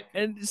animal,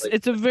 and like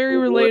it's a very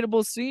schoolboy.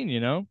 relatable scene.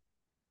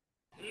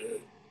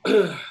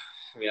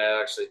 I mean,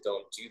 I actually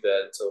don't do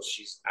that until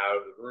she's out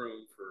of the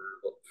room for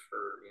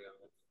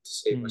to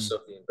save Hmm,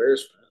 myself the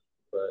embarrassment.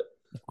 But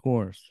of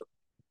course.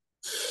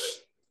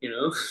 you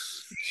know,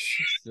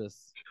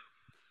 Jesus.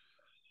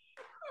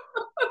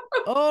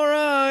 All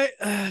right.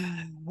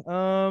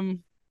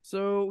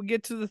 So we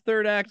get to the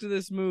third act of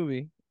this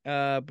movie.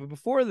 But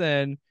before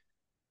then,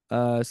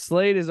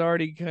 Slade is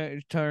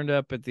already turned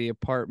up at the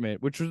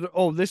apartment, which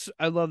was, this,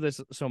 I love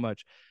this so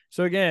much.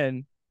 So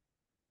again,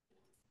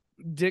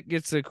 Dick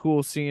gets a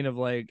cool scene of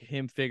like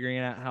him figuring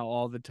out how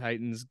all the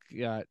Titans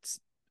got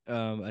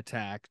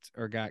attacked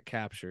or got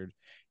captured,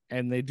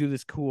 and they do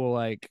this cool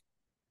like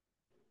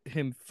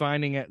him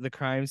finding at the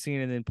crime scene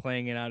and then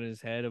playing it out in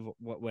his head of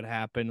what would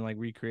happen, like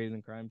recreating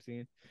the crime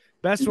scene.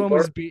 Best one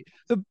was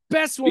the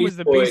best one was Beast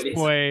the Boy. Beast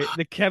Boy,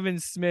 the Kevin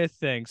Smith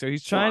thing. So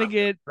he's trying to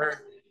get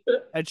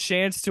a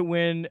chance to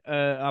win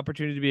an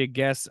opportunity to be a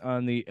guest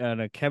on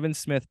a Kevin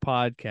Smith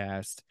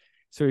podcast.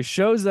 So he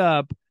shows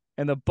up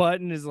and the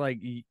button is like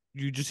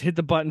you just hit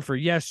the button for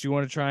yes, you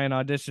want to try and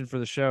audition for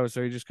the show.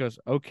 So he just goes,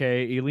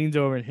 okay. He leans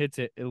over and hits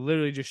it. It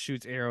literally just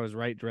shoots arrows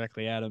right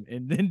directly at him.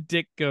 And then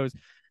Dick goes,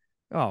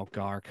 oh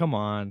Gar, come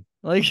on.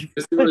 Like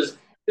Because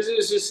it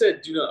was just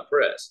said do not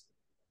press.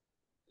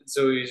 And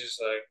so he's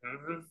just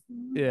like,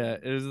 yeah,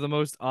 it was the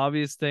most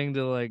obvious thing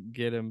to like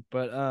get him.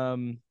 But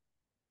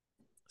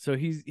so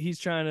he's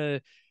trying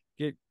to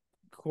get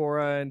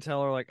Cora and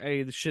tell her like,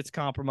 hey, the shit's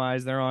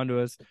compromised, they're onto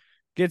us.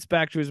 Gets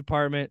back to his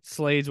apartment,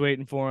 Slade's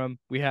waiting for him.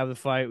 We have the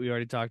fight we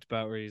already talked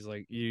about where he's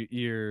like,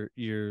 you're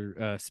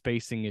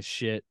spacing his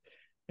shit,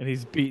 and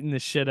he's beating the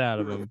shit out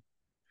of him.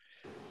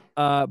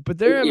 But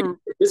they're he ever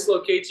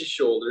dislocates his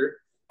shoulder,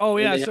 oh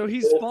and yeah, they have so the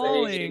he's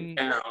whole thing in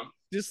falling, town.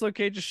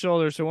 dislocates his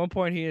shoulder. So at one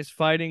point he is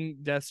fighting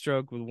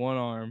Deathstroke with one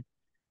arm,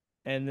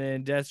 and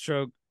then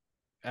Deathstroke,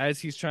 as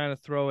he's trying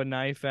to throw a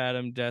knife at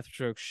him,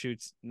 Deathstroke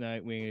shoots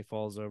Nightwing and he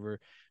falls over.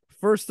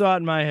 First thought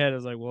in my head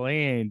is like, well, he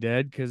ain't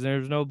dead because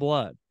there's no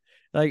blood.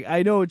 Like,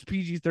 I know it's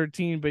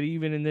PG-13, but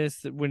even in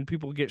this, when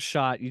people get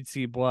shot, you'd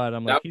see blood.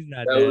 I'm like, That he's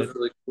not that was dead.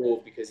 really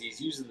cool because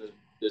he's using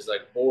this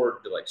like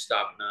board to like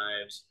stop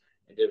knives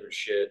and different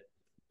shit.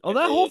 Oh, And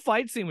that whole then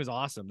fight scene was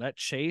awesome. That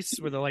chase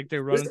where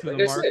they're running through the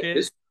like I said,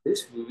 market.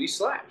 this movie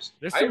slaps.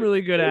 There's some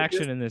really good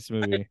action in this I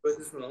movie. enjoyed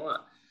this one a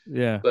lot.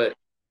 Yeah. But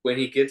when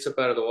he gets up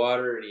out of the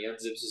water and he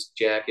unzips his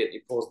jacket, he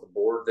pulls the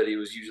board that he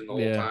was using the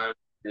whole Yeah. time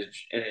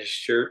and his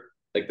shirt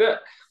like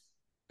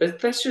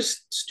that's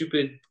just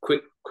stupid,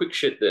 quick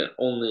shit that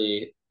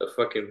only a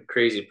fucking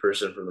crazy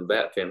person from the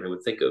Bat family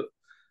would think of,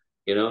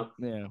 you know?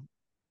 Yeah.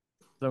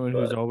 Someone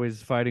who's But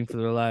always fighting for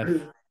their life.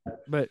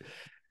 But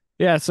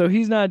yeah, so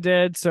he's not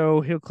dead,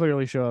 so he'll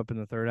clearly show up in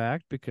the third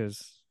act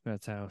because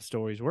that's how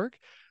stories work.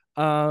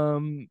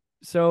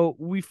 So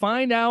we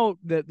find out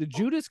that the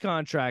Judas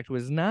contract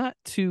was not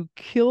to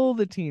kill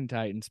the Teen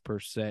Titans per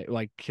se,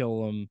 like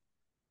kill them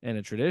in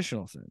a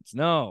traditional sense.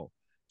 No,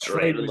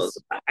 train Slade them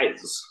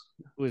as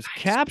was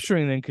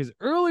capturing them because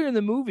earlier in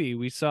the movie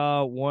we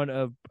saw one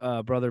of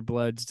Brother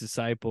Blood's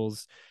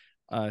disciples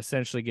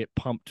essentially get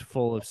pumped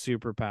full of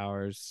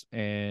superpowers,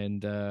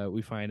 and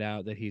we find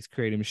out that he's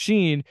created a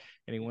machine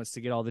and he wants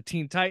to get all the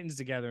Teen Titans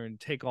together and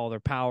take all their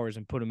powers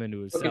and put them into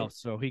himself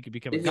so he could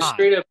become a They just god.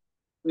 straight up,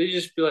 they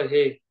just be like,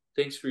 "Hey,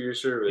 thanks for your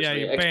service." Yeah,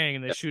 And you they bang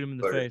and they shoot him in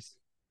the face.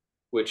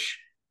 which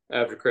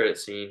after credit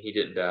scene, he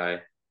didn't die.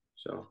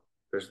 So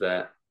there's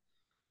that.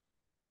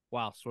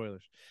 Wow,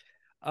 spoilers.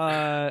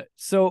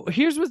 So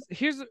here's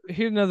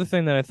another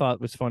thing that I thought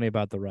was funny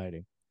about the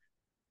writing.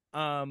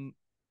 Um,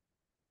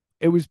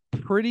 it was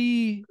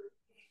pretty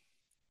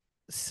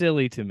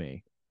silly to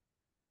me.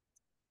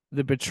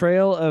 The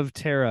betrayal of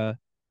Tara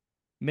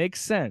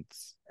makes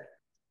sense,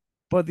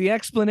 but the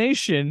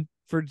explanation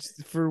for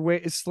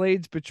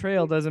Slade's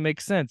betrayal doesn't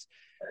make sense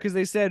because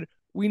they said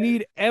we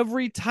need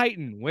every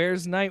Titan.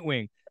 Where's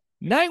Nightwing?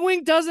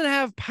 Nightwing doesn't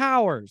have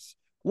powers.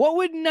 What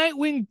would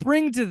Nightwing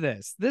bring to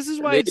this? This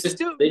is why it's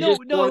stupid. No,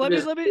 no. Let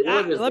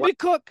me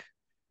cook.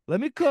 Let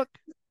me cook.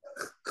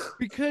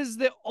 Because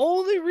the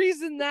only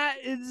reason that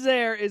is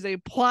there is a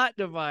plot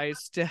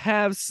device to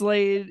have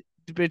Slade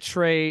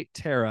betray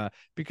Tara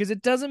because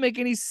it doesn't make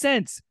any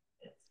sense.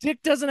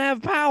 Dick doesn't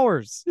have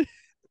powers.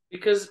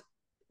 Because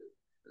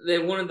they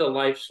wanted the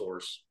life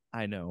source.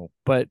 I know,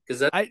 but because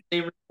that's the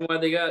same reason why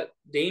they got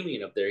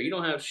Damien up there. You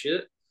don't have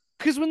shit.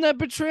 Because when that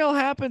betrayal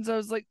happens, I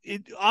was like,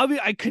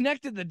 I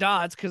connected the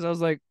dots because I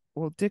was like,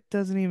 well, Dick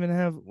doesn't even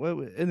have,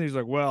 and he's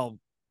like, well,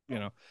 you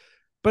know,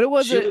 But it She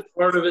wasn't. was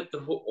part of it the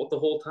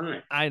whole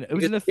time. I know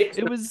Because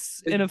it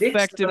was an Dick's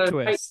effective not a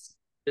Titan. twist.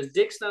 Because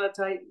Dick's not a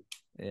Titan.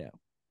 Yeah.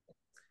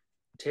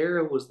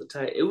 Tara was the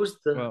Titan. It was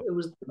the Well, it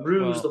was the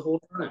ruse well, the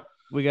whole time.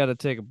 we got to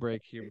take a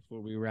break here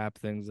before we wrap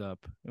things up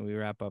and we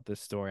wrap up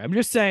this story. I'm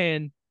just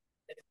saying,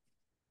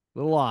 a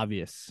little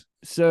obvious.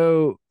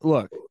 So,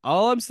 look,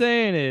 all I'm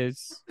saying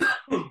is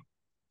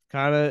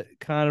kind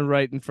of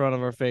right in front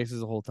of our faces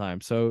the whole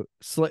time. So,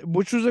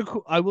 which was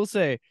I will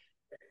say,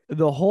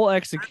 the whole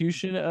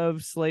execution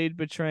of Slade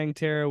betraying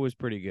Tara was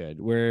pretty good.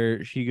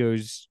 Where she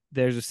goes,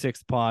 "There's a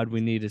sixth pod. We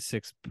need a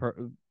sixth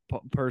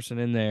person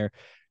in there.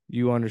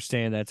 You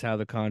understand that's how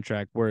the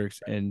contract works."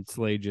 And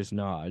Slade just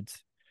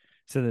nods.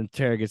 So then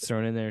Tara gets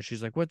thrown in there, and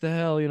she's like, "What the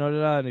hell?"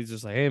 And he's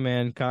just like, "Hey,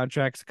 man,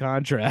 contract's a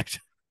contract."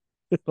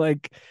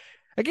 Like,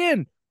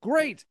 again,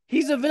 great.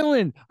 He's a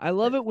villain. I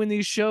love it when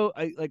these show.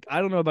 I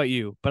don't know about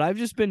you, but I've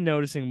just been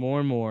noticing more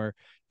and more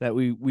that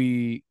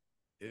we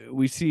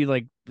see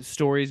like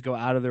stories go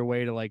out of their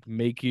way to like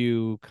make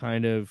you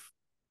kind of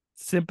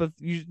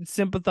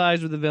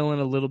sympathize with the villain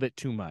a little bit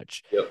too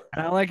much. Yep.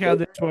 And I like how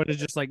this one is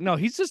just like, no,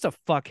 he's just a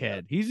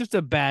fuckhead. He's just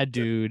a bad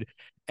dude,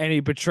 and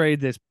he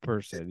betrayed this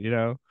person. I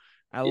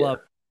Yeah. love.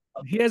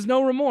 He has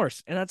no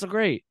remorse, and that's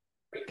great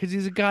because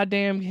he's a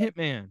goddamn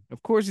hitman.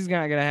 Of course, he's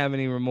not gonna have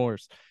any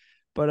remorse.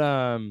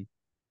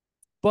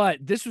 But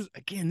this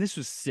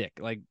was sick.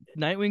 Like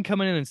Nightwing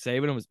coming in and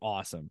saving him was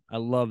awesome. I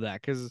love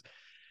that because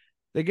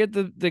they get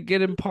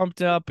him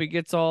pumped up. He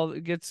gets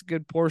a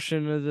good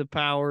portion of the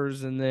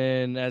powers, and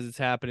then as it's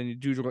happening, the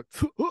dudes are like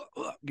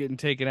getting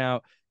taken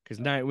out because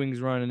Nightwing's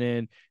running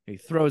in. He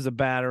throws a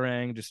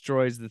batarang,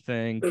 destroys the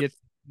thing, gets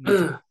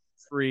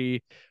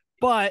free,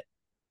 but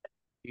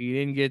he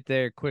didn't get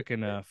there quick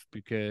enough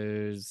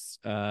because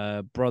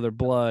Brother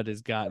Blood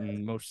has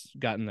gotten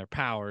their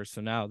powers,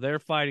 so now they're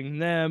fighting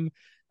them.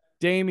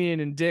 Damian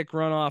and Dick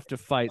run off to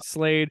fight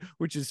Slade,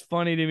 which is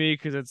funny to me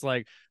because it's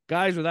like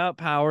guys without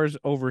powers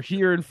over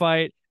here and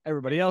fight,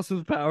 everybody else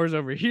with powers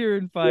over here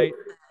and fight.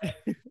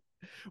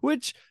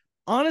 Which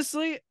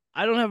honestly,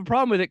 I don't have a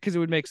problem with it because it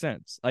would make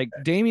sense. Like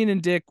Damian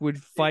and Dick would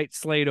fight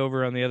Slade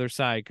over on the other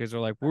side because they're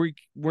like,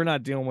 we're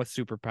not dealing with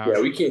Yeah,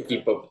 superpowers. we can't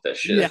keep up with that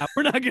shit. Yeah,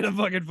 we're not gonna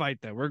fucking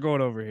fight them. We're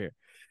going over here.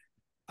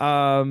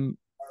 Um,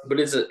 But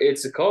it's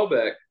a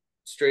callback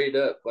straight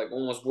up, like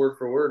almost word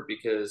for word,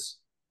 because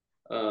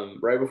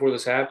right before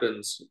this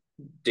happens,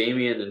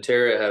 Damien and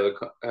Tara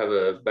have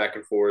a back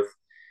and forth,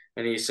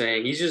 and he's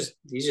saying he's just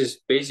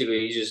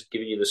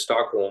giving you the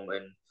Stockholm,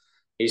 and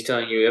he's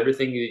telling you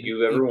everything that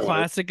you've ever wanted.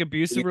 classic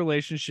abusive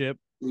relationship,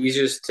 He's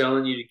just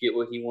telling you to get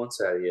what he wants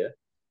out of you,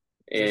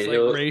 just and like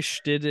he'll Raish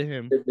did to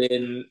him. and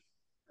then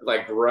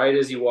like right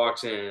as he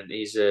walks in,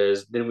 he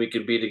says, "Then we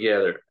could be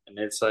together," and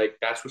it's like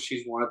that's what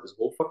she's wanted this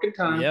whole fucking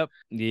time, Yep,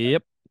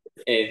 yep.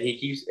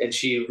 and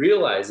she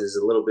realizes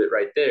a little bit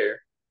right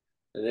there.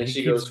 And then He she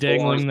keeps goes full on,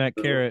 dangling that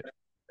carrot.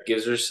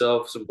 gives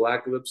herself some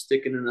black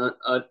lipstick and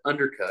an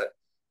undercut,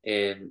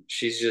 and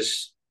she's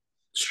just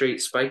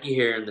straight spiky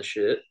hair in the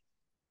shit.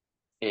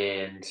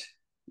 And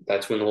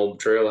that's when the whole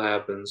betrayal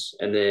happens.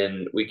 And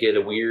then we get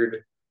a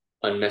weird,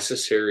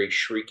 unnecessary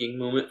shrieking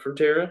moment from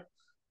Tara.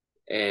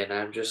 And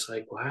I'm just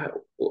like, wow,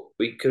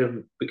 we could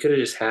have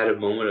just had a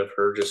moment of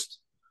her just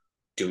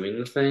doing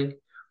the thing,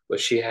 but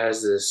she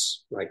has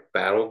this like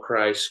battle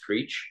cry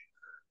screech.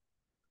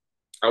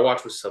 I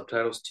watch with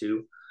subtitles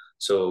too,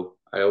 so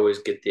I always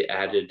get the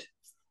added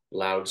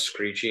loud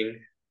screeching,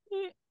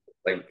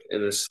 like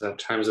in the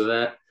times of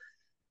that.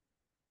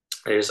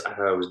 I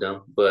thought it was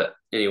dumb, but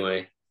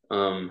anyway,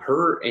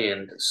 her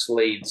and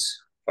Slade's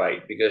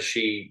fight because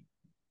she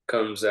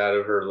comes out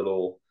of her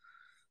little,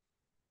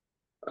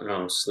 I don't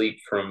know, sleep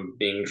from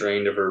being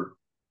drained of her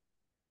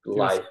She was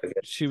life, I guess.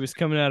 she was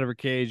coming out of her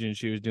cage and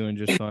she was doing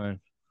just fine.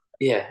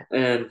 Yeah,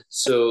 and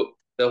so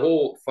the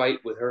whole fight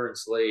with her and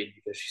Slade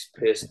because she's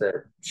pissed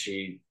that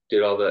she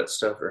did all that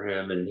stuff for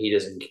him and he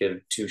doesn't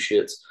give two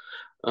shits.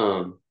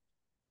 Um,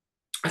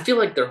 I feel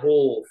like their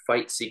whole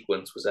fight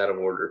sequence was out of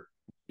order.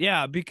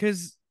 Yeah,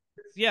 because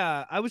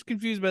I was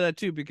confused by that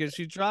too because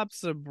she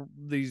drops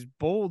these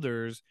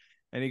boulders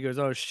and he goes,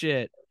 "Oh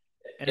shit,"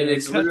 and And then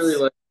it's literally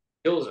like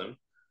kills him.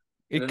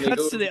 And it then they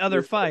cuts go to to the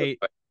other this other fight.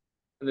 fight.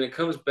 And then it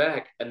comes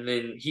back and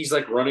then he's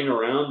like running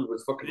around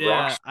with fucking Yeah,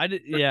 rocks. I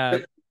did. Yeah,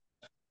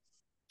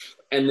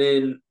 And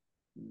then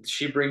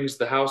she brings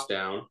the house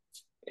down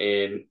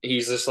and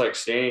he's just like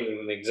standing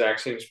in the exact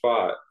same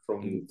spot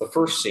from the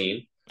first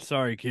scene.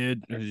 sorry,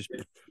 kid.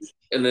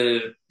 And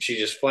then she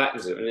just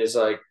flattens him. And it's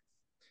like,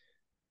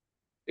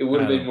 it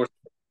would I have been don't. more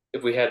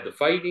if we had the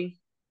fighting,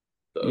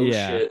 the oh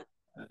Yeah, shit,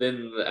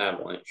 then the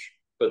avalanche.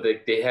 But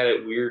they had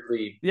it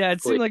weirdly yeah.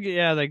 It seemed placed.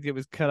 like it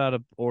was cut out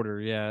of order.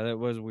 Yeah, that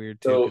was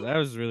weird too because So I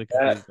was really that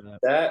confused by that.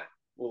 that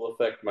will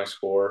affect my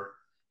score.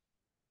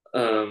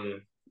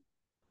 Um,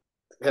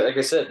 like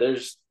I said,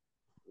 there's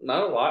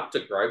not a lot to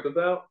gripe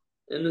about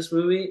in this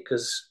movie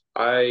because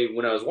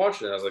when I was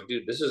watching it, I was like,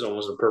 dude, this is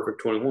almost a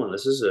perfect 21.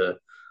 This is a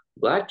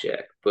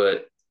blackjack.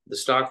 But the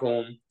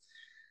Stockholm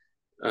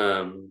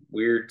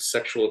weird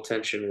sexual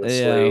tension with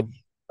Yeah, Slade,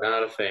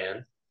 not a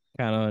fan.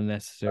 Kind of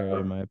unnecessary in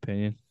Um, my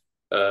opinion.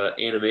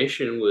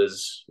 Animation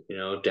was,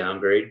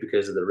 downgrade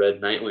because of the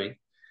red Nightwing.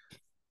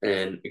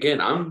 And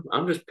again, I'm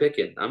just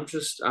picking. I'm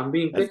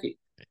being That's picky.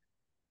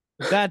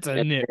 that's a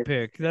And,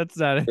 nitpick. That's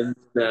not a, and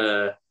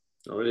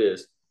oh, it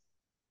is.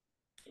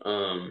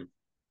 Um,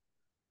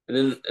 and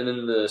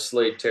then the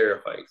Slade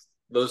Terra fight.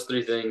 Those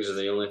three things are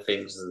the only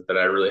things that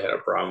I really had a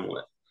problem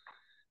with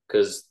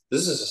because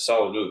this is a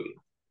solid movie.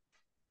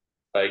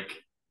 Like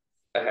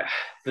uh,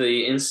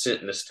 the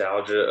instant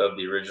nostalgia of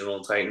the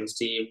original Titans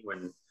team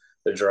when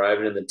they're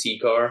driving in the T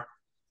car,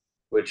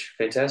 which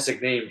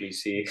fantastic name,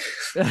 DC.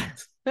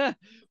 well,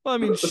 I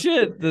mean,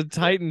 shit. The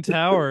Titan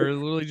Tower is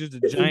literally just a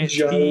It's a giant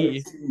giant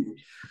T T.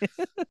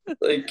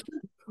 Like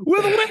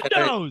with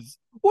windows.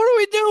 What are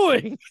we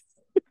doing?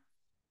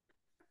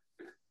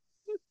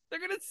 They're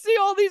gonna see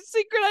all these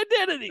secret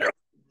identities.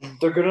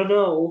 they're gonna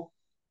know.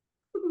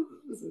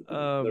 They're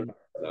Um, not gonna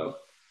know.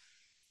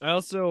 I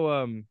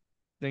also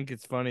think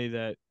it's funny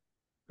that,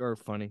 or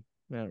funny,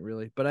 not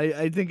really, but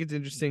I think it's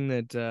interesting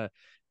that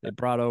they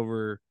brought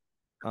over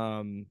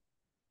um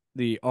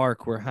the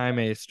arc where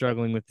Jaime is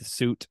struggling with the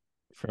suit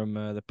from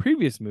the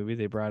previous movie.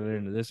 They brought it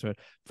into this one.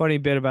 Funny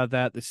bit about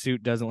that: the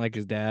suit doesn't like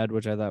his dad,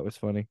 which I thought was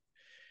funny.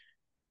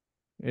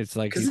 It's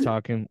like he's Because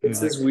talking, it's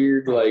he's like, this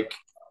weird like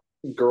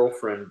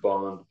girlfriend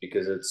bond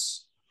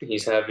because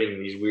he's having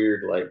these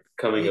weird like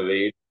coming it, of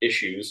age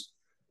issues.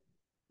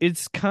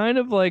 it's kind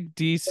of like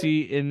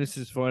DC, and this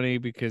is funny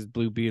because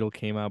Blue Beetle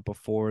came out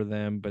before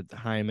them, but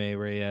Jaime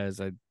Reyes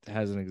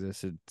hasn't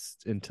existed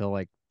until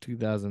like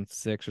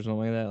 2006 or something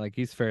like that. Like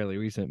he's fairly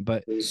recent,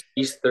 but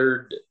He's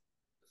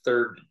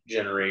third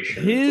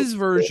generation. his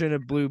version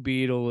of Blue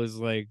Beetle is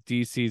like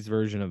DC's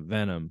version of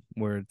Venom,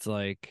 where it's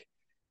like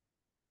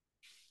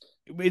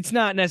it's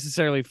not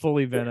necessarily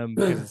fully Venom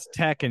because it's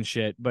tech and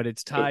shit, but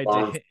it's It tied to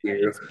bonds him.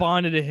 you. It's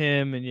bonded to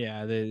him, and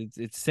yeah,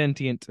 it's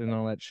sentient and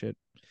all that shit.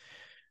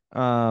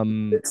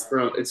 Um,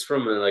 It's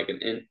from like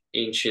an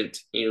ancient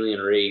alien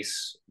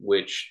race,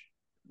 which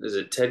is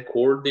it Ted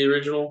Cord, the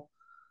original?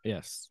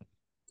 yes.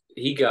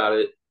 He got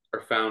it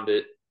or found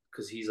it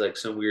because he's like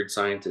some weird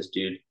scientist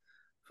dude.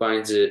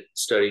 Finds it,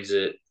 studies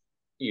it,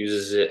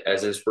 uses it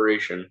as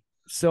inspiration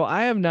So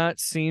I have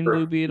not seen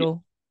Blue for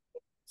Beetle,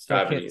 so I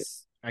diving can't you.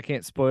 I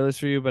can't spoil this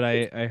for you, but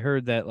I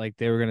heard that like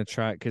they were gonna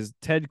try because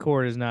Ted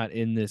Cord is not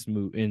in this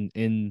movie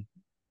in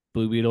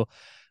Blue Beetle,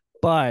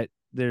 but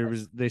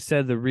they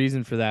said the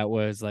reason for that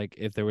was like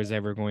if there was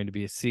ever going to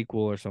be a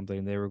sequel or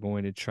something, they were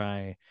going to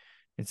try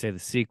and say the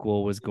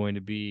sequel was going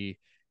to be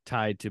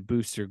tied to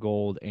Booster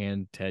Gold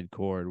and Ted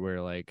Cord,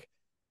 where like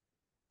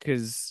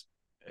because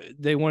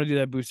they want to do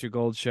that Booster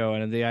Gold show,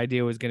 and the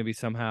idea was going to be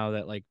somehow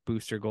that like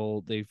Booster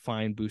Gold, they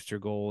find Booster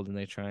Gold and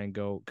they try and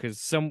go because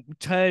some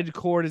Ted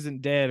Cord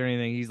isn't dead or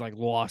anything. He's like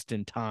lost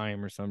in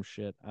time or some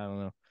shit. I don't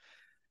know,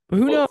 but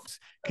who Well, knows?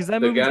 Because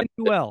that the movie guy didn't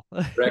do well.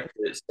 directed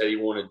it said he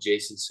wanted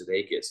Jason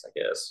Sudeikis, I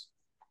guess,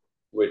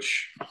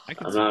 which I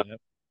could I'm see not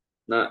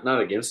that.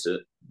 not against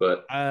it,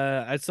 but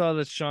I saw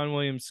that Sean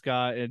William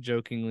Scott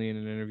jokingly in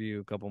an interview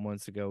a couple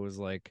months ago was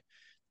like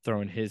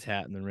throwing his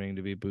hat in the ring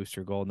to be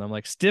Booster Gold, and I'm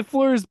like,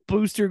 Stifler's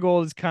Booster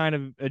Gold is kind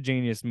of a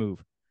genius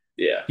move.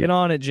 yeah, Get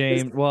on it,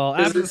 James. Well,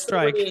 because after the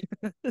strike,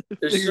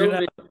 there's figure so it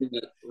out.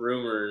 many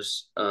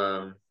rumors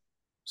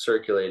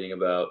circulating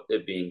about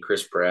it being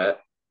Chris Pratt,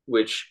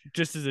 which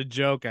Just as a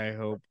joke, I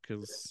hope,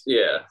 because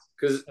yeah,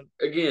 because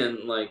again,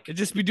 like it'd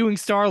just be doing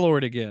Star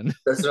Lord again.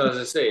 that's what I was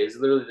gonna say. It's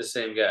literally the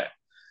same guy,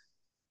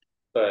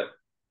 but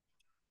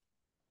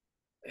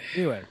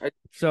Anyway, I I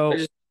so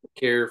just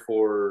care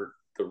for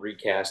the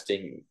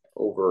recasting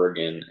over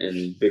again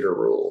in bigger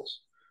roles.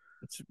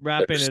 it's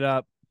wrapping There's it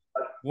up.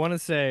 Want to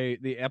say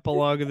the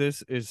epilogue of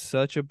this is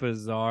such a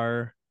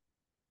bizarre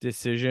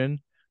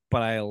decision,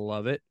 but I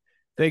love it.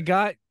 They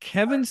got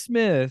Kevin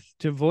Smith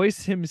to voice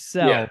yeah,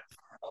 himself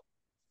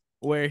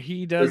where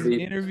he for does an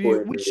the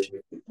interview for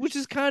which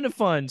is kind of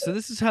fun. So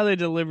this is how they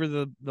deliver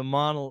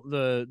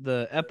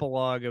the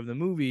epilogue of the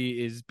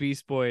movie is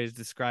Beast Boy is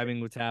describing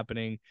what's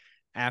happening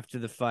after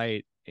the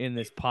fight in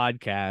this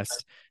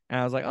podcast. And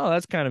I was like, "Oh,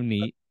 that's kind of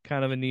neat.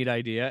 Kind of a neat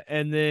idea."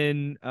 And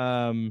then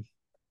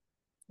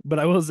but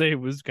I will say it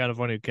was kind of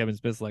funny. Kevin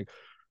Smith's like,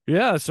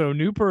 yeah, so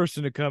new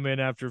person to come in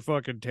after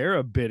fucking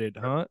Tara bit it,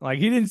 huh? Like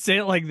he didn't say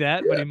it like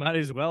that, but yeah. he might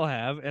as well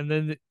have. And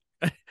then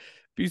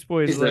Beast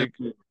Boy is He's like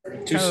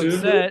like too kind of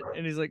soon, bro. upset,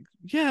 and he's like,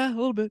 yeah, a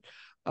little bit.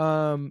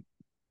 Um,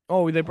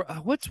 oh,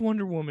 what's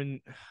Wonder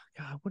Woman?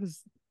 God, what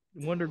is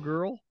Wonder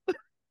Girl?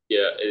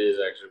 Yeah, it is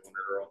actually Wonder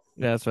Girl.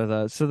 Yeah, that's what I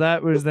thought. So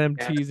that was them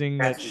teasing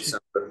Has that to be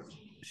something.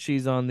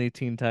 she's on the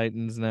Teen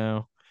Titans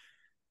now,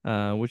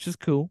 which is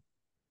cool.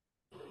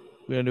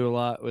 We're gonna do a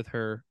lot with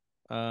her.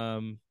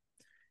 Um,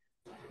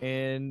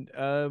 and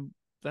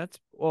that's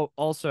well.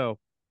 Also,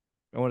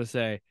 I want to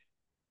say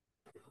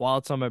while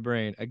it's on my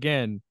brain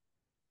again,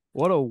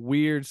 what a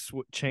weird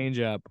change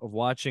up of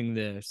watching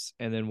this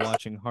and then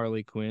watching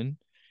Harley Quinn.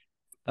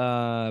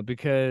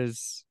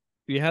 Because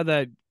you had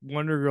that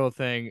Wonder Girl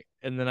thing,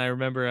 and then I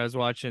remember I was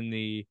watching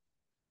the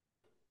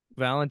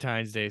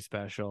Valentine's Day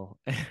special.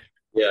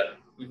 Yeah,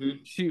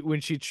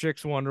 when she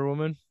tricks Wonder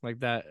Woman like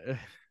that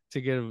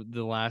to get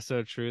the lasso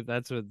of truth.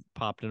 That's what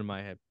popped into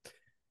my head.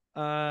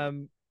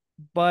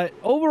 But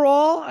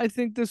overall, I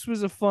think this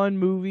was a fun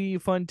movie,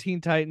 fun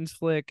Teen Titans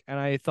flick, and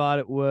I thought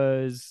it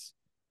was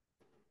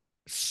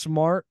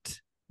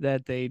smart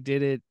that they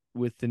did it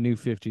with the new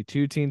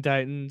 52 Teen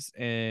Titans,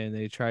 and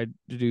they tried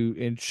to do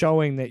in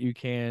showing that you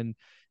can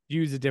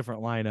use a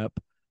different lineup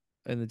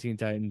in the Teen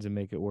Titans and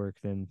make it work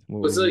than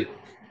what It's we. like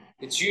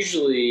it's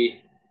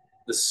usually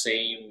the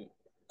same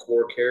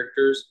core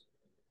characters.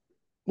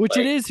 Which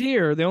it Like is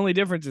here. The only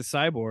difference is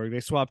Cyborg. They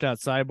swapped out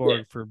yeah,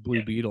 Cyborg for Blue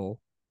yeah. Beetle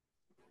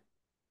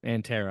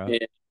and Terra.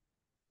 And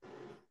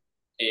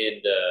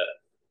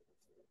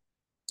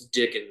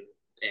Dick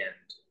and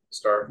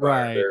Starfire,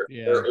 Right. they're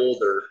Yeah.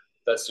 older.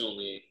 That's the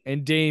only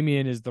And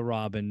Damien is the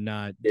Robin,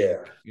 not yeah.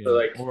 Dick. So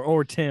Yeah.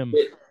 Or Tim.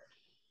 it,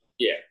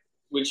 yeah.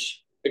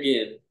 Which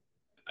again,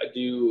 I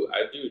do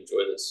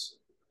enjoy this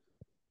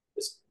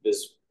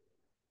this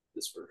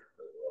version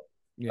really well.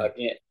 Yeah. I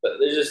can't. But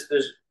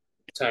there's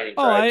tiny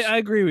Oh, I gripes.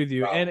 agree with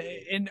you. And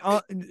Probably. and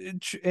uh,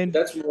 and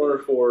That's more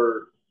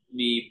for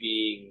me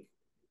being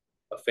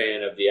a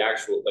fan of the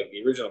actual like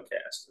the original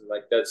cast.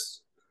 Like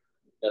that's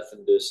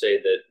nothing to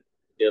say that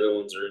the other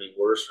ones are any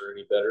worse or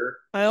any better.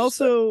 I It's just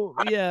that also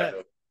I yeah, kind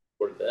of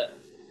support that.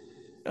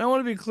 and I want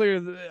to be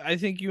clear. I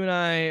think you and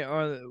I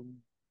are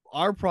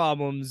our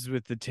problems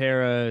with the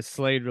Tara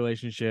Slade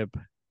relationship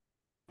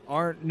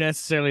aren't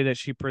necessarily that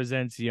she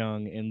presents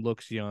young and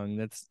looks young.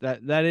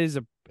 That is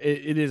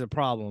it is a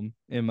problem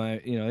in my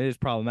it is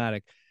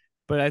problematic.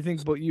 But I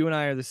think but you and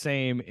I are the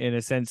same in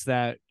a sense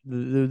that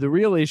the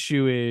real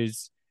issue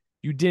is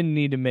you didn't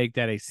need to make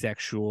that a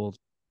sexual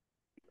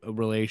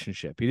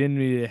relationship. You didn't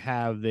need to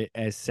have the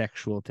as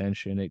sexual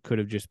tension. It could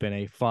have just been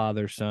a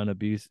father son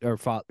abuse or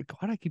father.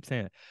 Why do I keep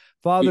saying it?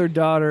 Father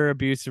daughter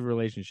abusive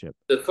relationship.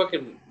 The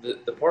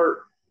part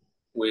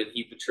when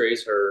he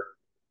betrays her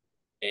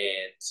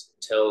and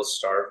tells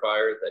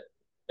Starfire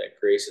that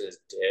Grayson is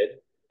dead,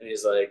 and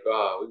he's like,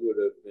 "Oh, we would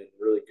have been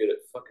really good at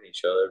fucking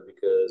each other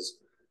because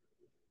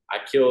I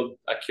killed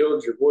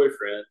your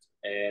boyfriend,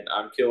 and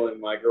I'm killing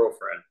my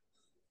girlfriend."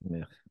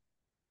 Yeah.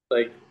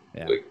 Like,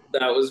 Yeah. like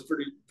that was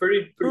pretty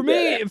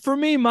badass. For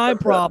me, my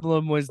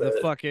problem was the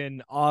But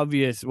fucking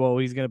obvious. Well,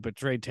 he's gonna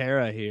betray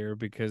Tara here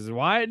because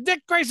why?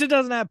 Dick Grayson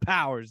doesn't have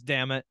powers.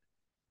 Damn it.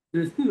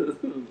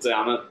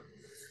 damn it.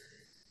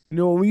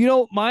 No,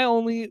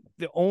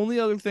 the only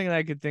other thing that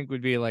I could think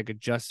would be like a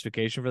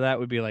justification for that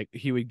would be like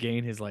he would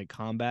gain his like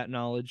combat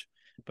knowledge,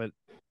 but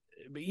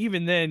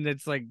even then,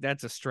 it's like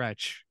that's a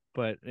stretch.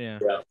 But yeah,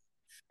 Yeah, all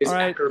his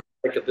right,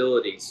 acrobatic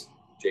abilities,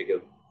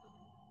 Jacob.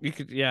 you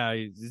could yeah,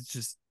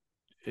 it's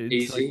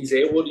He's like he's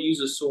able to use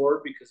a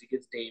sword because he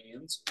gets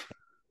Damien's.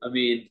 I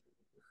mean, he's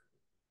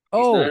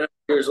oh 900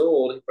 years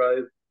old. He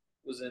probably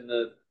was in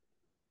the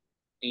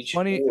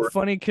ancient war.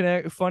 funny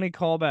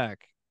callback.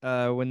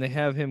 When they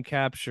have him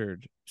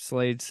captured,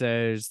 Slade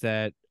says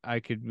that I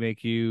could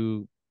make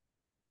you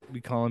be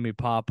calling me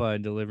Papa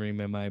and delivering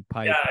me my Yeah,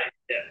 pipe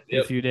yeah, in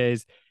a yep. few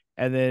days.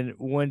 And then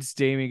once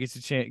Damien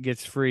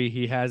gets free,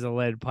 he has a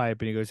lead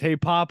pipe and he goes, "Hey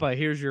Papa,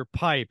 here's your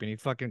pipe," and he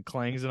fucking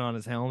clangs it on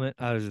his helmet.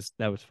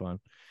 That was fun.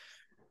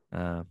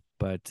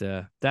 But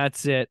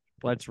that's it.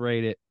 Let's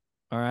rate it.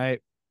 All right,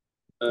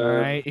 all Uh,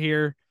 right.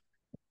 Here,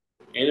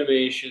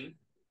 Animation.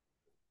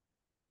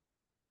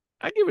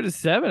 I give it a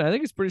 7. I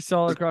think it's pretty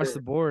solid across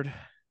the board.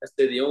 I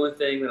say the only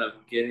thing that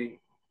I'm getting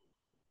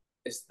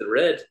is the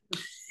red,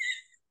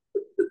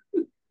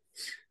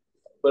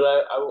 but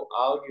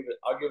I'll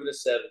give it a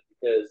 7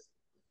 because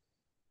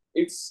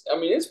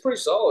it's pretty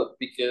solid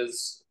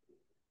because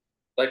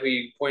like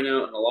we point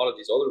out in a lot of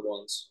these other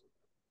ones,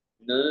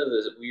 none of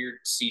the weird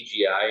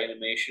CGI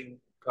animation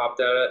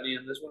popped out at me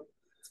in this one.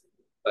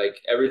 Like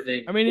I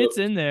everything mean, it's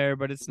looked in there,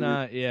 but it's smooth.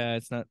 not. Yeah,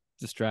 it's not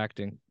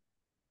distracting.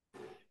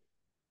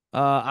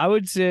 I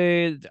would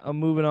say I'm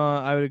moving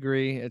on. I would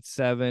agree. It's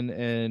 7,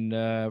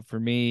 and for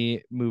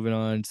me, moving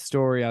on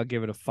story, I'll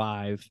give it a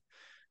 5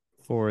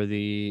 for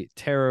the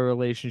Tara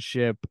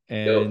relationship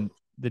Yo, and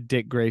the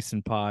Dick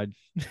Grayson pod.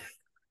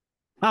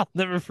 I'll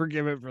never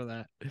forgive it for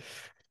that.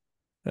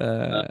 uh,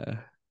 Uh,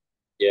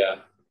 yeah,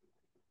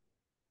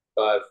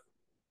 5.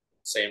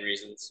 Same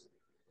reasons.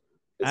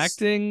 It's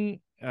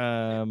acting,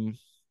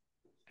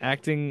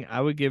 acting,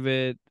 I would give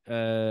it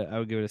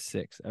a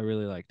 6. I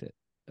really liked it.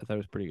 I thought it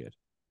was pretty good.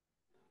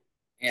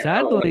 man,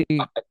 Sadly,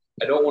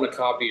 I don't want to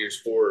copy your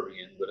score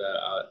again, but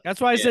that's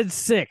why I yeah, said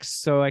 6,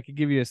 so I could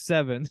give you a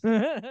 7. I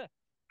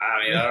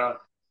mean, I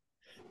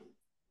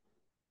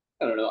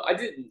don't know. I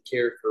didn't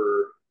care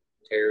for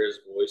Tara's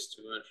voice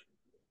too much.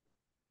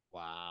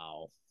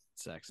 Wow,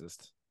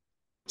 sexist.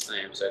 I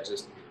am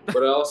sexist,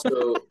 but I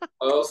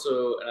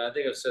also, and I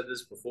think I've said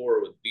this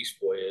before with Beast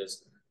Boy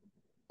is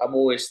I'm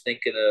always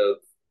thinking of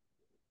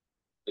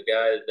the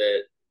guy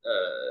that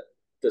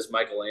does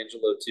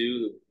Michelangelo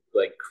too,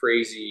 like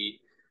crazy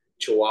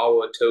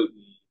Chihuahua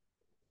toting,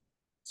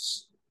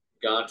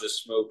 ganja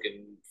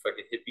smoking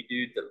fucking hippie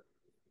dude.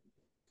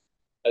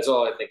 That's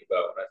all I think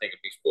about when I think of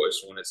Beast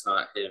Boys. When it's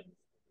not him,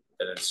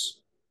 then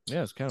it's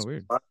Yeah, it's kind of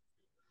weird.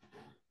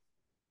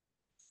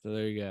 So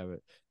there you have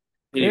it.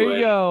 There you Anyway,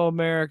 go,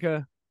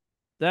 America.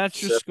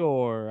 That's your so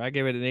score. I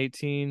gave it an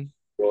 18.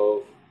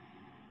 12.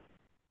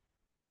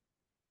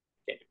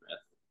 Can't do math.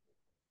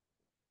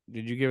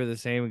 Did you give it the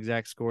same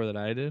exact score that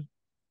I did?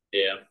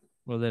 Yeah.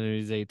 Well, then it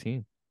is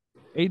 18.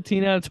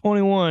 18 out of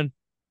 21.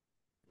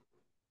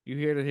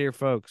 You heard it here,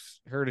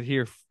 folks. Heard it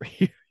here.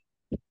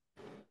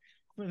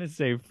 I'm gonna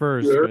say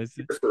first. You But heard it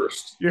here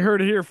first. you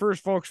heard it here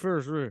first, folks.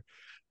 First.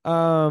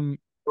 Um,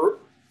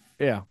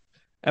 yeah.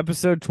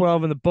 Episode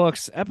 12 in the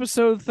books.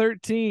 Episode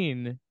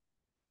 13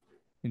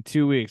 in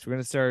 2 weeks. We're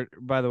gonna start.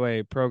 By the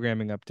way,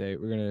 programming update.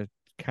 We're gonna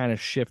kind of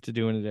shift to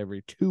doing it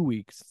every 2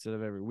 weeks instead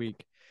of every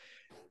week.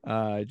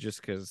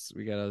 Just because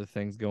we got other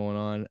things going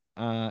on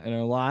in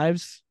our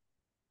lives.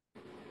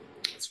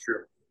 It's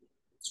true.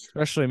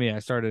 Especially me. I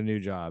started a new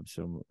job,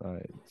 so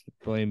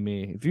blame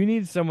me. If you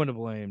need someone to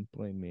blame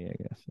me, I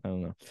guess. I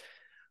don't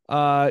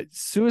know.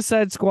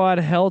 Suicide Squad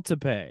Hell to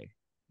Pay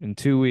in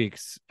 2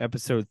 weeks.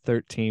 Episode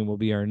 13 will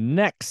be our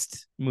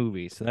next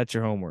movie. So that's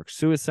your homework.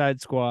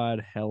 Suicide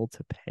Squad Hell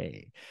to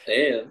Pay.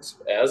 And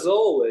as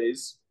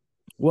always,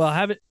 Well,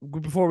 have it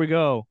before we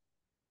go.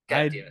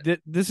 God damn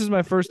it. This is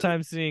my first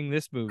time seeing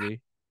this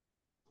movie.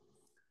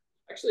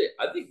 Actually,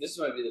 I think this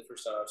might be the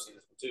first time I've seen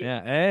this one too.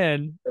 Yeah,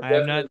 and It'll I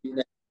have not. definitely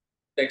be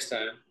next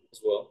time as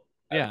well.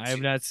 Yeah, I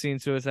have not seen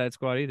Suicide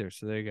Squad either.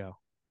 So there you go.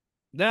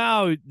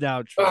 Now, All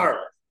right.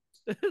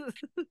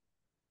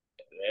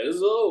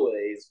 As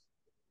always,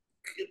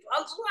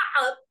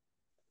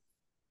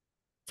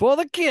 for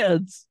the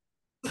kids.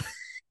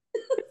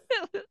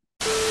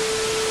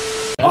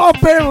 Off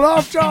panel,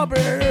 off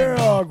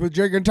topic with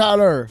Jake and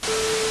Tyler.